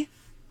 Really?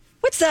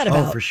 What's that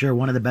about? Oh, for sure.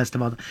 One of the best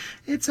of all.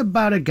 It's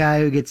about a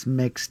guy who gets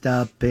mixed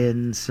up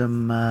in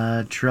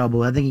some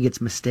trouble. I think he gets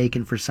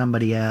mistaken for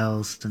somebody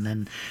else, and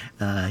then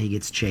he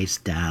gets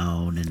chased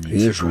down. And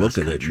he's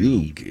looking at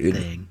you, kid.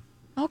 Thing.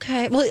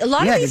 Okay. Well, a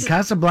lot of these... Did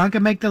Casablanca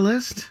make the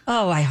list?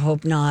 Oh, I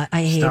hope not.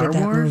 I hated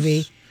that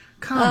movie.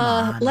 Come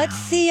on. Let's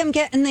see. I'm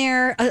getting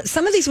there.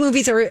 Some of these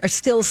movies are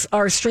still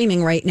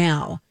streaming right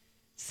now.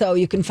 So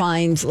you can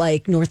find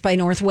like North by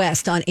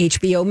Northwest on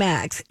HBO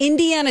Max.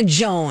 Indiana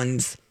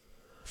Jones.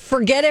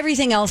 Forget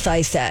everything else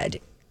I said.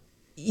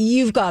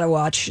 You've got to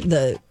watch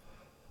the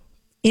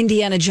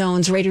Indiana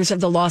Jones, Raiders of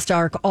the Lost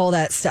Ark, all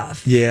that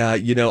stuff. Yeah,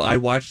 I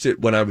watched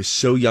it when I was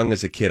so young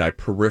as a kid. I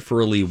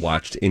peripherally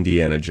watched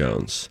Indiana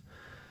Jones.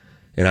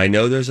 And I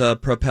know there's a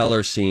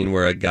propeller scene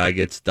where a guy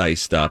gets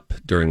diced up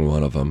during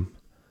one of them.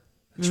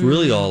 It's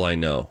really all I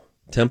know.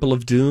 Temple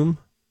of Doom?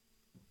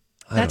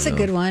 That's a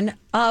good one.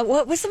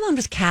 What was the one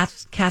with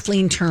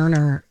Kathleen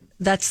Turner?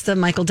 That's the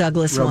Michael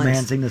Douglas one.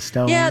 Romancing the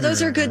Stone. Yeah,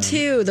 those are good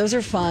too. Those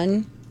are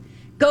fun.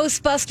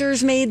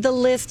 Ghostbusters made the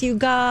list, you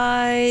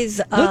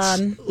guys.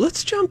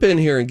 Let's jump in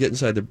here and get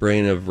inside the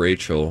brain of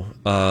Rachel.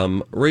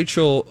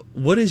 Rachel,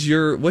 what's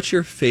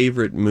your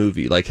favorite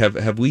movie? Like,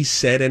 have we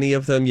said any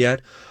of them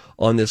yet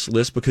on this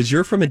list? Because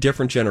you're from a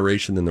different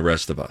generation than the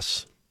rest of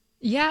us.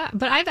 Yeah,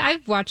 but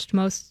I've watched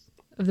most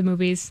of the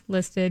movies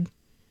listed.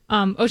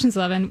 Ocean's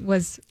 11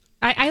 was...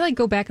 I like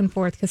go back and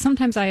forth because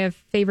sometimes I have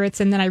favorites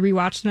and then I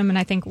rewatch them and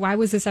I think, why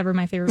was this ever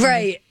my favorite?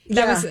 Right. Movie?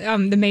 That was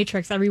The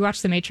Matrix. I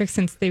rewatched The Matrix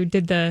since they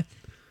did the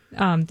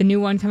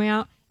new one coming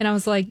out. And I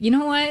was like, you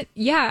know what?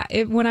 Yeah,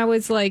 when I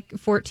was like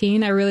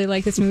 14, I really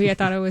liked this movie. I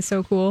thought it was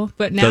so cool.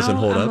 But now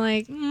I'm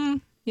like,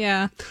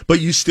 yeah. But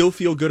you still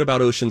feel good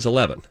about Ocean's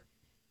 11?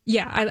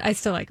 Yeah, I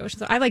still like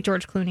Ocean's. I like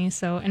George Clooney,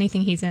 so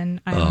anything he's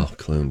in.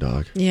 Cloon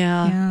dog.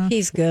 Yeah,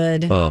 he's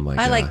good. Oh my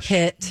gosh. I like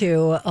Pitt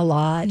too a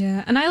lot.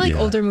 Yeah, and I like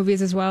older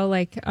movies as well,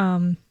 like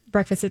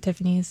Breakfast at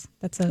Tiffany's.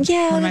 That's one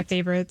of my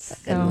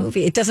favorites. Good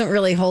movie. It doesn't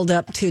really hold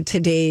up to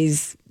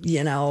today's,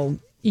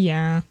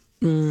 Yeah.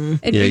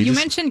 You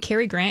mentioned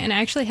Cary Grant, and I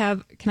actually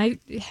can I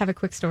have a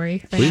quick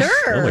story? Please.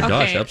 Sure. Oh my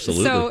gosh,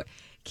 absolutely. So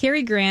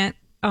Cary Grant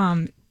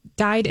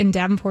died in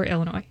Davenport,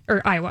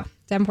 Iowa.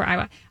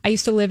 I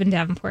used to live in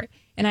Davenport.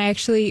 And I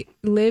actually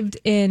lived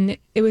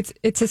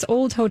it's this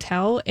old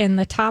hotel, and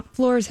the top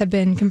floors have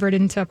been converted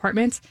into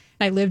apartments.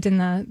 And I lived in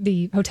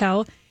the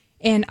hotel,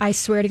 and I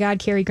swear to God,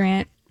 Cary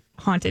Grant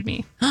haunted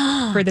me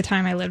for the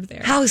time I lived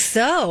there. How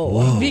so?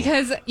 Whoa.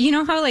 Because you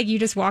know how like you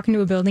just walk into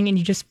a building and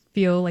you just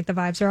feel like the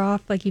vibes are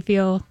off, like you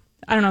feel.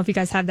 I don't know if you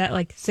guys have that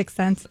like sixth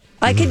sense.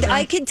 I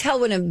could tell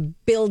when a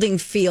building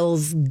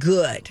feels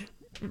good,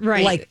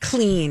 right? Like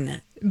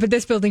clean. But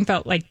this building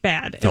felt like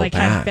bad.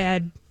 Had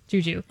bad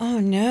juju. Oh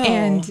no.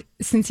 And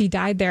since he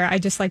died there, I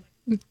just like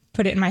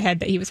put it in my head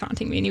that he was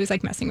haunting me and he was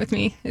like messing with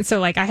me. And so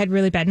like I had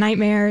really bad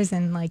nightmares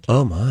and like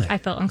I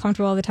felt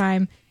uncomfortable all the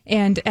time.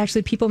 And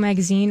actually People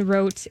magazine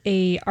wrote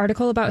a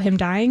article about him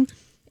dying,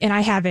 and I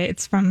have it.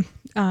 It's from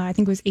I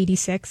think it was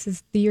 86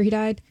 is the year he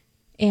died.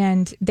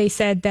 And they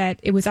said that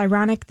it was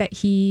ironic that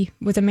he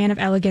was a man of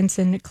elegance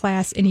and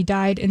class, and he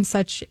died in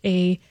such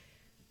a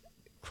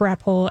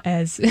crap hole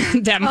as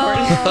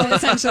Davenport,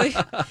 essentially.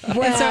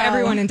 Wow. And so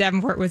everyone in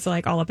Davenport was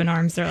like all up in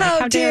arms. They're like,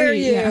 how dare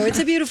you? Yeah. It's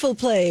a beautiful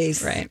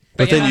place. Right.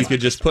 But then you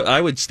could just I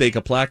would stake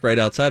a plaque right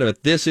outside of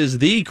it. This is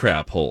the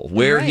crap hole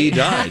where he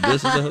died.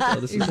 This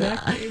is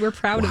exactly. We're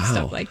proud of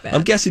stuff like that.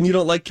 I'm guessing you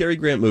don't like Cary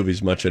Grant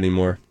movies much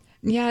anymore.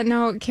 Yeah,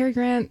 no, Cary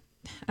Grant,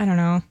 I don't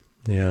know.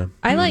 Yeah.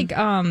 I like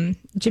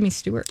Jimmy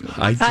Stewart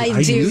movies.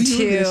 I do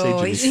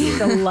too. He's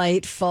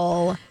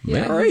delightful.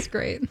 Yeah, Mary? he's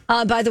great.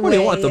 By the way, what do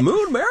you want, the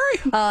moon,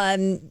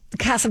 Mary?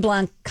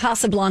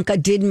 Casablanca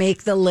did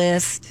make the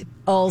list.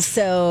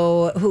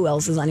 Also, who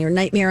else is on here?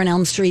 Nightmare on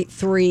Elm Street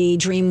 3,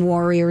 Dream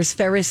Warriors,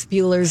 Ferris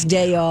Bueller's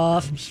Day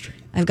Off.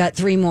 I've got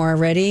 3 more.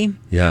 Ready?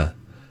 Yeah.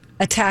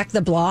 Attack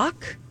the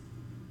Block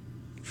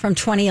from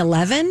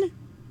 2011.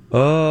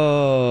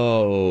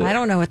 Oh. I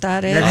don't know what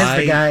that is. That has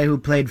the guy who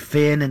played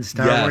Finn in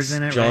Star Wars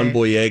in it, John right?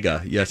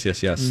 Boyega. Yes.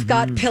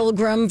 Scott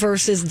Pilgrim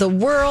versus the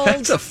World.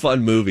 That's a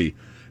fun movie.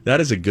 That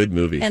is a good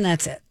movie. And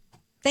that's it.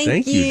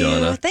 Thank you,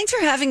 Donna. Thanks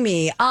for having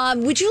me.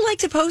 Would you like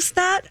to post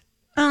that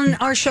on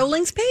our show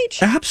links page?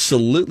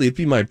 Absolutely. It'd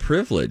be my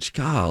privilege.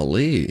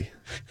 Golly.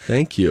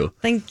 Thank you.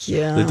 Thank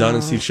you. The Don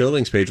and Steve Show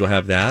links page will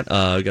have that.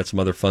 We got some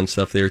other fun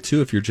stuff there,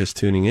 too, if you're just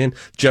tuning in.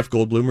 Jeff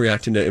Goldblum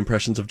reacting to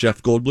impressions of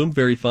Jeff Goldblum.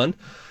 Very fun.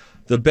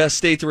 The best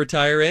state to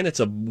retire in. It's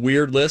a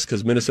weird list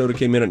because Minnesota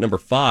came in at number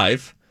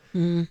 5.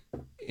 And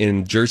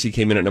Jersey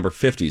came in at number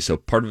 50. So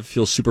part of it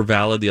feels super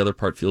valid. The other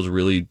part feels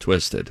really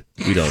twisted.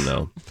 We don't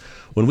know.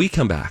 When we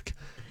come back,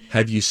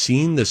 have you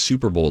seen the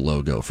Super Bowl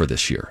logo for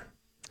this year?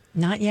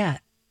 Not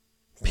yet.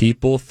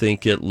 People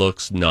think it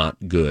looks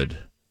not good.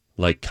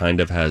 Like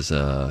kind of has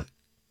a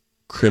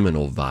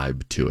criminal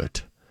vibe to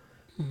it.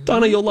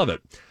 Donna, you'll love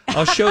it.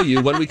 I'll show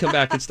you when we come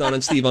back. It's Donna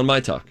and Steve on My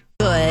Talk.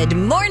 Good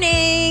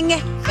morning.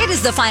 It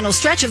is the final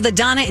stretch of the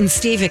Donna and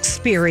Steve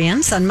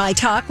experience on My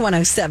Talk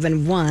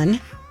 107.1.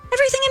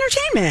 Everything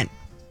Entertainment.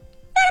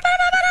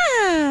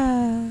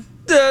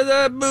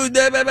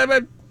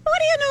 What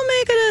do you know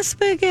making a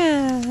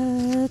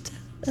spaghetti?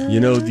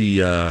 You know,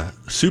 the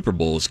Super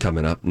Bowl is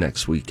coming up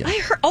next weekend. I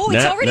heard. Oh,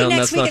 it's already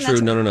next weekend. That's not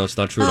true. No, it's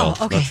not true at all.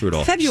 Okay. Not true at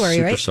all. February,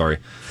 Super right? Sorry.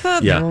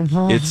 February.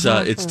 Yeah,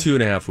 it's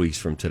 2.5 weeks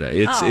from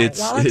today.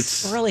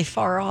 It's really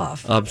far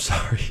off. I'm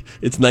sorry.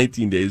 It's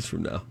 19 days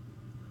from now.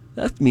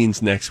 That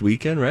means next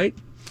weekend, right?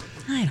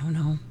 I don't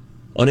know.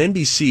 On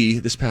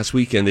NBC this past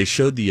weekend, they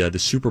showed the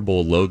Super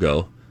Bowl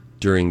logo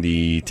during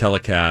the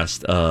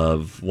telecast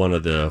of one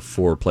of the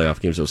 4 playoff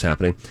games that was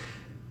happening.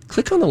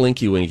 Click on the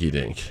linky winky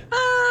dink.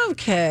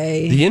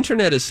 Okay. The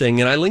internet is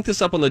saying, and I linked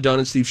this up on the Don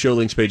and Steve Show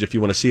links page if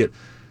you want to see it.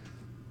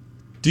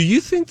 Do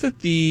you think that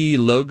the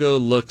logo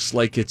looks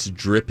like it's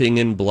dripping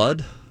in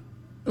blood?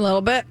 A little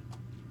bit.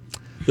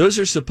 Those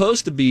are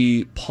supposed to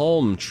be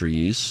palm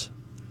trees.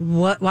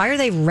 What? Why are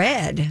they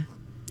red?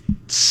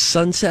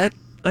 Sunset,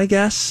 I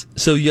guess.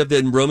 So you have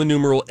the Roman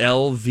numeral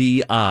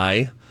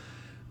LVI,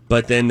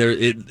 but then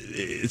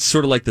it's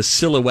sort of like the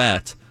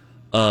silhouette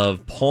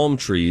of palm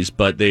trees,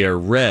 but they are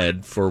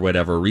red for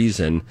whatever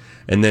reason.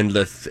 And then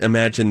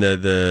imagine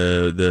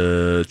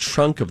the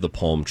trunk of the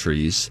palm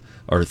trees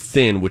are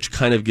thin, which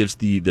kind of gives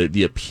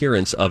the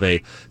appearance of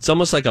it's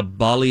almost like a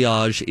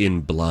balayage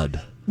in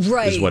blood.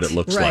 Right. Is what it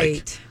looks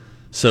like.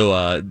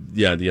 So,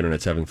 the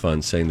internet's having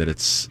fun saying that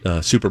it's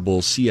Super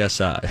Bowl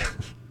CSI.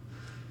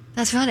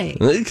 That's funny.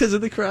 Because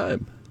of the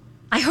crime.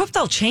 I hope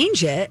they'll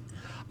change it.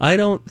 I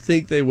don't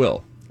think they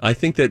will. I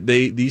think that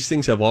these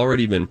things have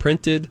already been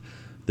printed.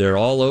 They're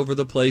all over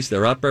the place.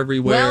 They're up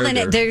everywhere. Well,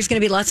 then there's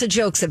going to be lots of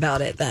jokes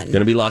about it then.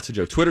 Going to be lots of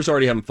jokes. Twitter's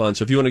already having fun,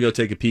 so if you want to go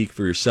take a peek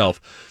for yourself,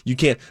 you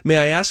can. May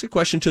I ask a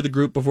question to the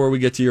group before we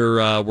get to your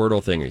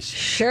Wordle thingies?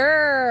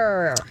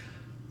 Sure.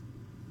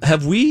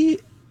 Have we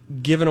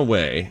given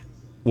away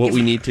what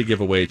we need to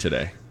give away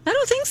today? I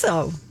don't think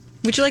so.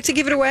 Would you like to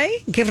give it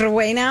away? Give it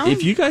away now?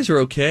 If you guys are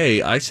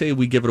okay, I say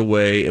we give it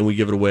away, and we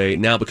give it away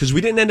now, because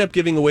we didn't end up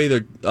giving away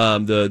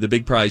the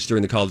big prize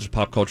during the College of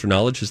Pop Culture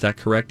Knowledge. Is that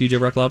correct,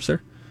 DJ Rock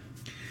Lobster?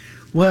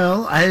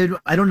 Well, I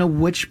don't know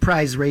which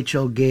prize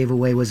Rachel gave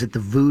away. Was it the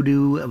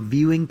Voodoo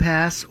viewing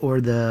pass or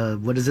the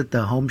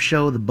home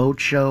show, the boat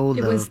show?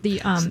 It was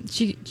the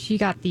she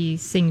got the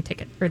Sing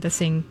ticket or the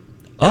Sing.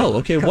 Oh,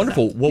 okay,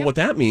 wonderful. Well, what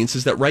that means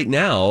is that right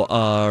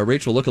now,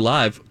 Rachel, look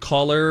alive,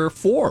 caller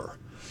 4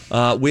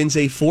 wins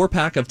a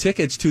 4-pack of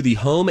tickets to the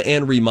Home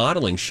and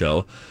Remodeling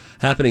Show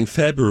happening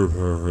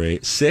February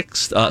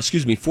 6th,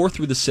 4th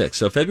through the 6th.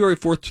 So February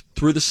 4th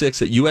through the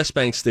 6th at US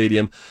Bank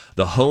Stadium,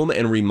 the Home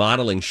and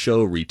Remodeling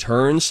Show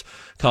returns.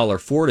 Caller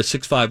 4 to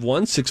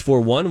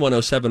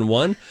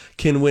 651-641-1071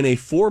 can win a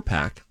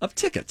 4-pack of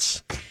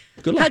tickets.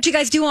 Good luck. How'd you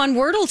guys do on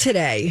Wordle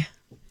today?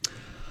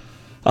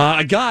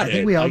 I got it. I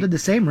think we all did the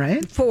same,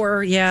 right?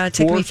 4, yeah. It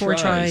took me 4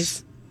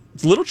 tries.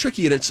 It's a little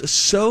tricky, and it's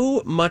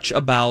so much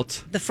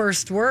about the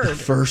first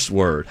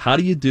word. How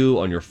do you do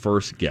on your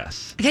first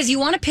guess? Because you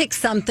want to pick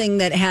something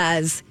that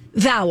has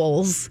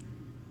vowels,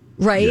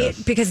 right?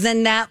 Yes. Because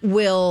then that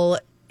will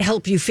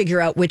help you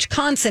figure out which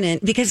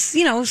consonant. Because,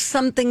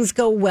 some things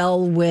go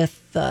well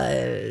with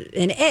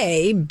an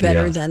A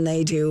better than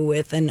they do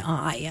with an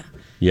I.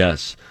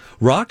 Yes.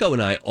 Rocco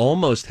and I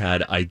almost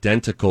had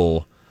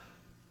identical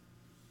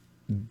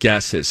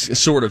guesses,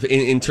 sort of,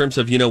 in terms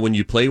of, when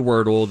you play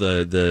Wordle,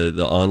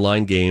 the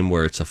online game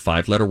where it's a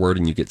 5-letter word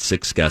and you get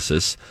 6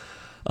 guesses.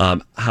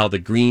 How the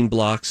green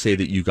blocks say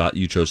that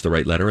you chose the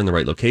right letter in the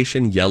right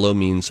location. Yellow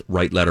means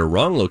right letter,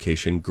 wrong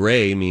location.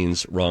 Gray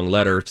means wrong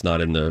letter. It's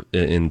not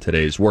in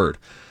today's word.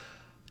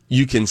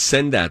 You can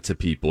send that to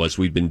people, as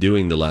we've been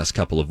doing the last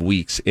couple of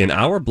weeks. And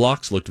our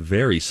blocks looked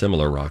very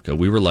similar, Rocco.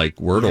 We were like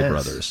Wordle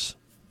brothers.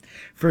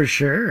 For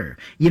sure.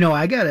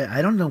 I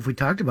don't know if we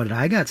talked about it.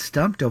 I got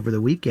stumped over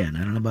the weekend.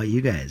 I don't know about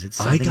you guys.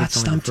 I got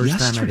stumped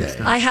yesterday.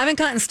 I haven't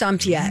gotten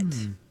stumped yet.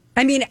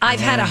 I mean, I've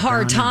had a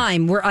hard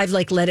time where I've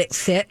let it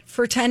sit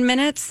for 10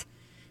 minutes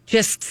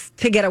just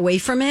to get away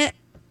from it.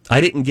 I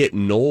didn't get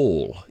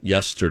Knoll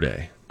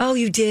yesterday. Oh,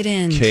 you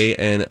didn't?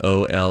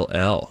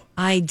 Knoll.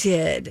 I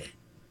did.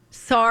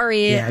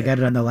 Sorry. Yeah, I got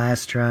it on the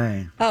last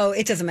try. Oh,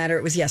 it doesn't matter.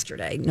 It was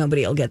yesterday.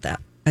 Nobody will get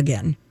that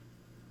again.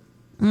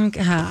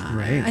 Okay.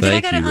 Right. I think I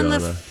got it on the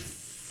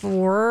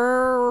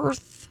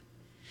 4th.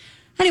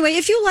 Anyway,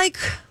 if you like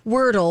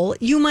Wordle,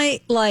 you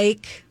might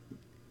like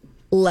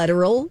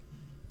Letteral.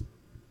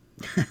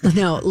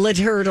 No,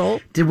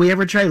 Litturtle. Did we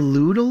ever try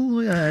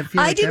Loodle?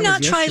 I did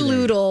not try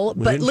Loodle,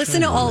 but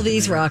listen to all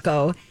these,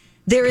 Rocco.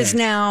 There is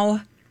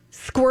now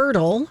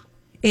Squirtle.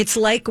 It's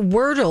like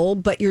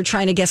Wordle, but you're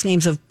trying to guess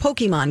names of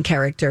Pokemon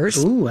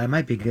characters. Ooh, I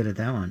might be good at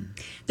that one.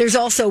 There's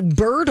also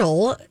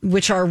Birdle,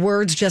 which are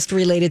words just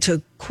related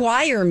to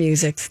choir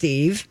music,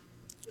 Steve.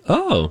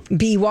 Oh.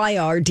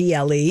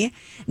 Byrdle.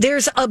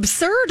 There's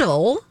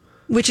Absurdle,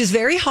 which is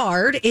very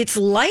hard. It's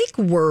like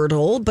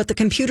Wordle, but the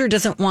computer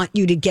doesn't want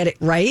you to get it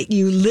right.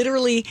 You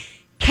literally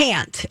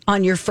can't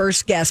on your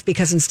first guess,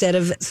 because instead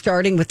of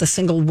starting with a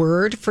single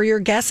word for your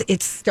guess,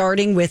 it's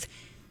starting with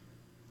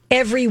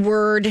every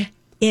word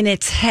in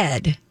its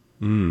head.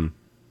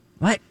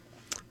 What?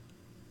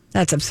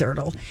 That's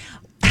Absurdle.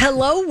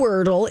 Hello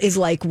Wordle is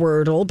like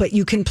Wordle, but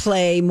you can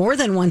play more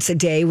than once a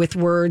day with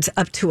words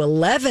up to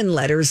 11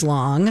 letters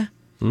long.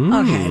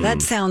 Okay,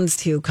 that sounds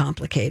too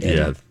complicated.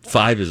 Yeah,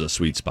 5 is a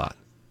sweet spot.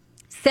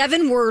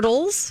 7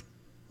 Wordles.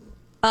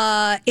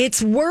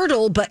 It's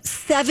Wordle, but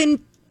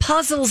 7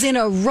 puzzles in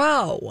a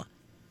row.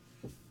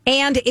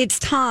 And it's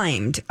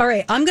timed. All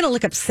right, I'm going to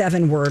look up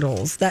 7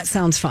 Wordles. That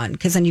sounds fun,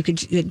 because then you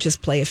could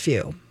just play a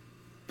few.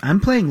 I'm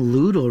playing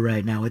Loodle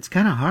right now. It's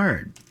kind of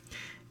hard.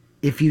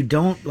 If you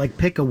don't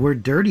pick a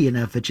word dirty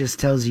enough, it just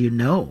tells you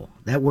no.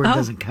 That word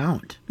doesn't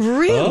count.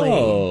 Really?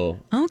 Oh.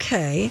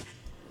 Okay.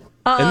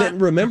 And then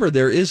remember,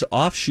 there is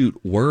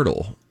offshoot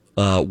Wordle.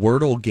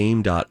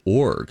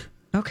 WordleGame.org.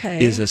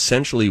 Okay. Is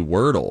essentially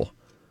Wordle.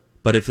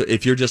 But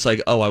if you're just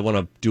like, I want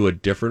to do a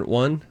different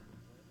one,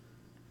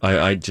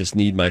 I just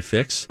need my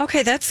fix.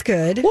 Okay, that's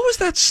good. What was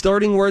that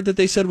starting word that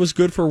they said was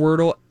good for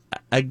Wordle?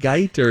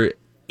 Agite or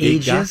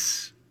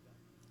Aegis?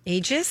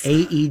 Aegis?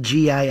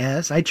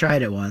 Aegis. I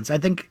tried it once. I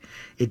think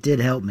it did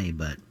help me,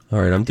 but...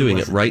 All right, I'm doing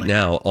it right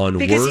now on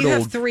because Wordle. Because you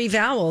have 3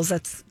 vowels.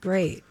 That's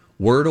great.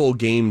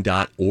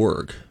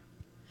 WordleGame.org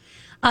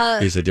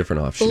is a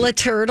different offshoot.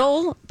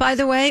 Litturtle, by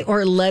the way,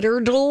 or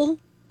Letterdle.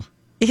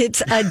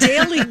 It's a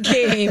daily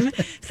game.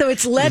 So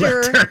it's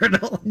letter.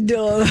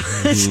 So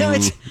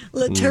it's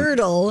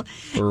Litturtle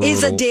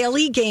is a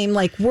daily game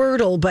like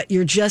Wordle, but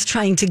you're just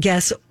trying to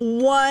guess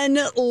one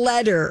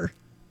letter.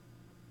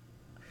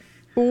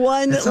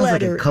 One that sounds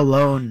letter. Like a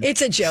cologne.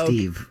 It's a joke.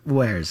 Steve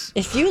wears.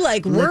 If you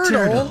like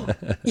Wordle,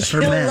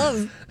 you'll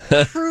love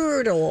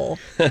Prudle.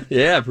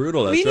 Yeah,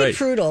 Prudle. That's we need right.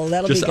 Prudle.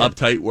 That'll just be good.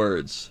 Uptight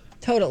words.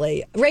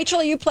 Totally.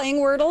 Rachel, are you playing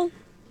Wordle?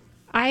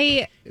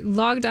 I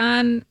logged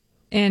on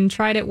and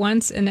tried it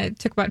once, and it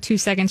took about 2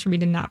 seconds for me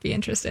to not be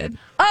interested.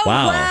 Oh,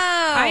 wow.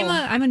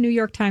 I'm a New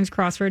York Times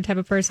crossword type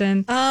of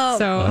person. Oh,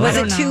 so was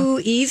it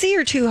too easy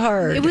or too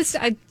hard? It was.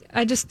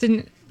 I just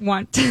didn't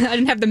want to, I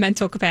didn't have the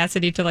mental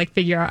capacity to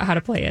figure out how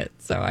to play it,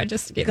 so I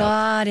just gave up.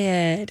 Got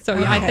it. So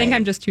yeah, I think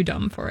I'm just too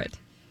dumb for it.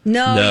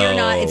 No, you're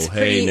not. It's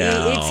pretty.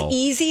 Hey, it's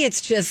easy. It's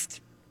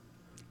just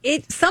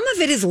some of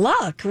it is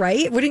luck,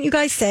 right? Wouldn't you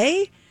guys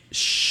say?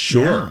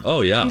 Sure. Yeah.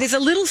 Oh yeah. There's a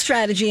little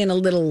strategy and a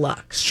little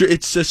luck.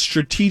 It's a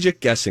strategic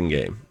guessing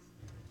game.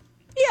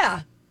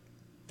 Yeah,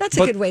 that's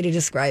a good way to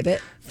describe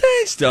it.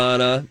 Thanks,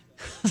 Donna.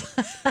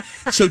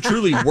 So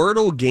truly,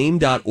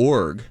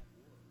 WordleGame.org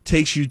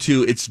takes you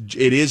to it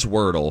is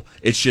Wordle.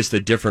 It's just a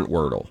different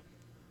Wordle.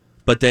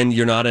 But then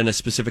you're not in a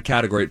specific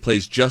category. It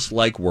plays just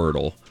like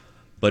Wordle,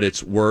 but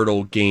it's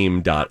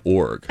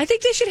WordleGame.org. I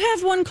think they should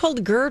have one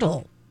called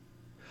Girdle.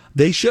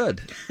 They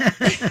should.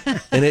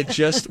 And it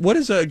just what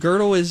is a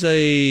Girdle? It's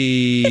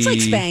like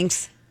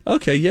Spanx.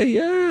 Okay,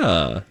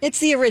 yeah. It's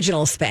the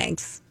original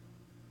Spanx.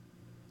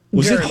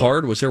 Was it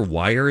hard? Was there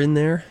wire in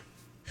there?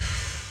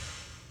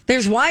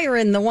 There's wire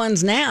in the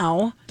ones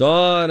now.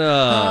 Donna.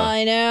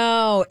 I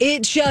know.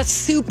 It's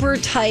just super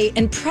tight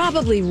and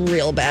probably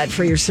real bad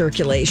for your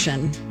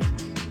circulation.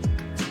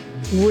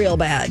 Real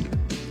bad.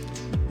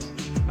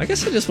 I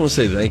guess I just want to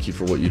say thank you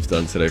for what you've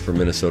done today for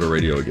Minnesota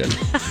radio again.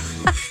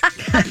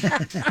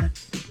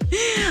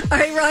 All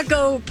right,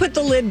 Rocco, put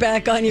the lid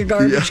back on your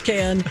garbage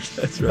can.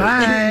 That's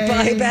right.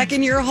 Bye. Back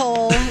in your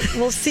hole.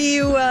 We'll see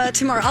you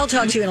tomorrow. I'll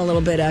talk to you in a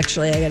little bit,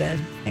 actually. I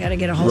gotta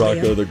get a hold of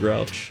you. Rocco the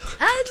Grouch.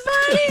 That's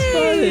funny. That's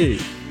funny.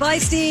 Bye,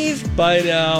 Steve. Bye now.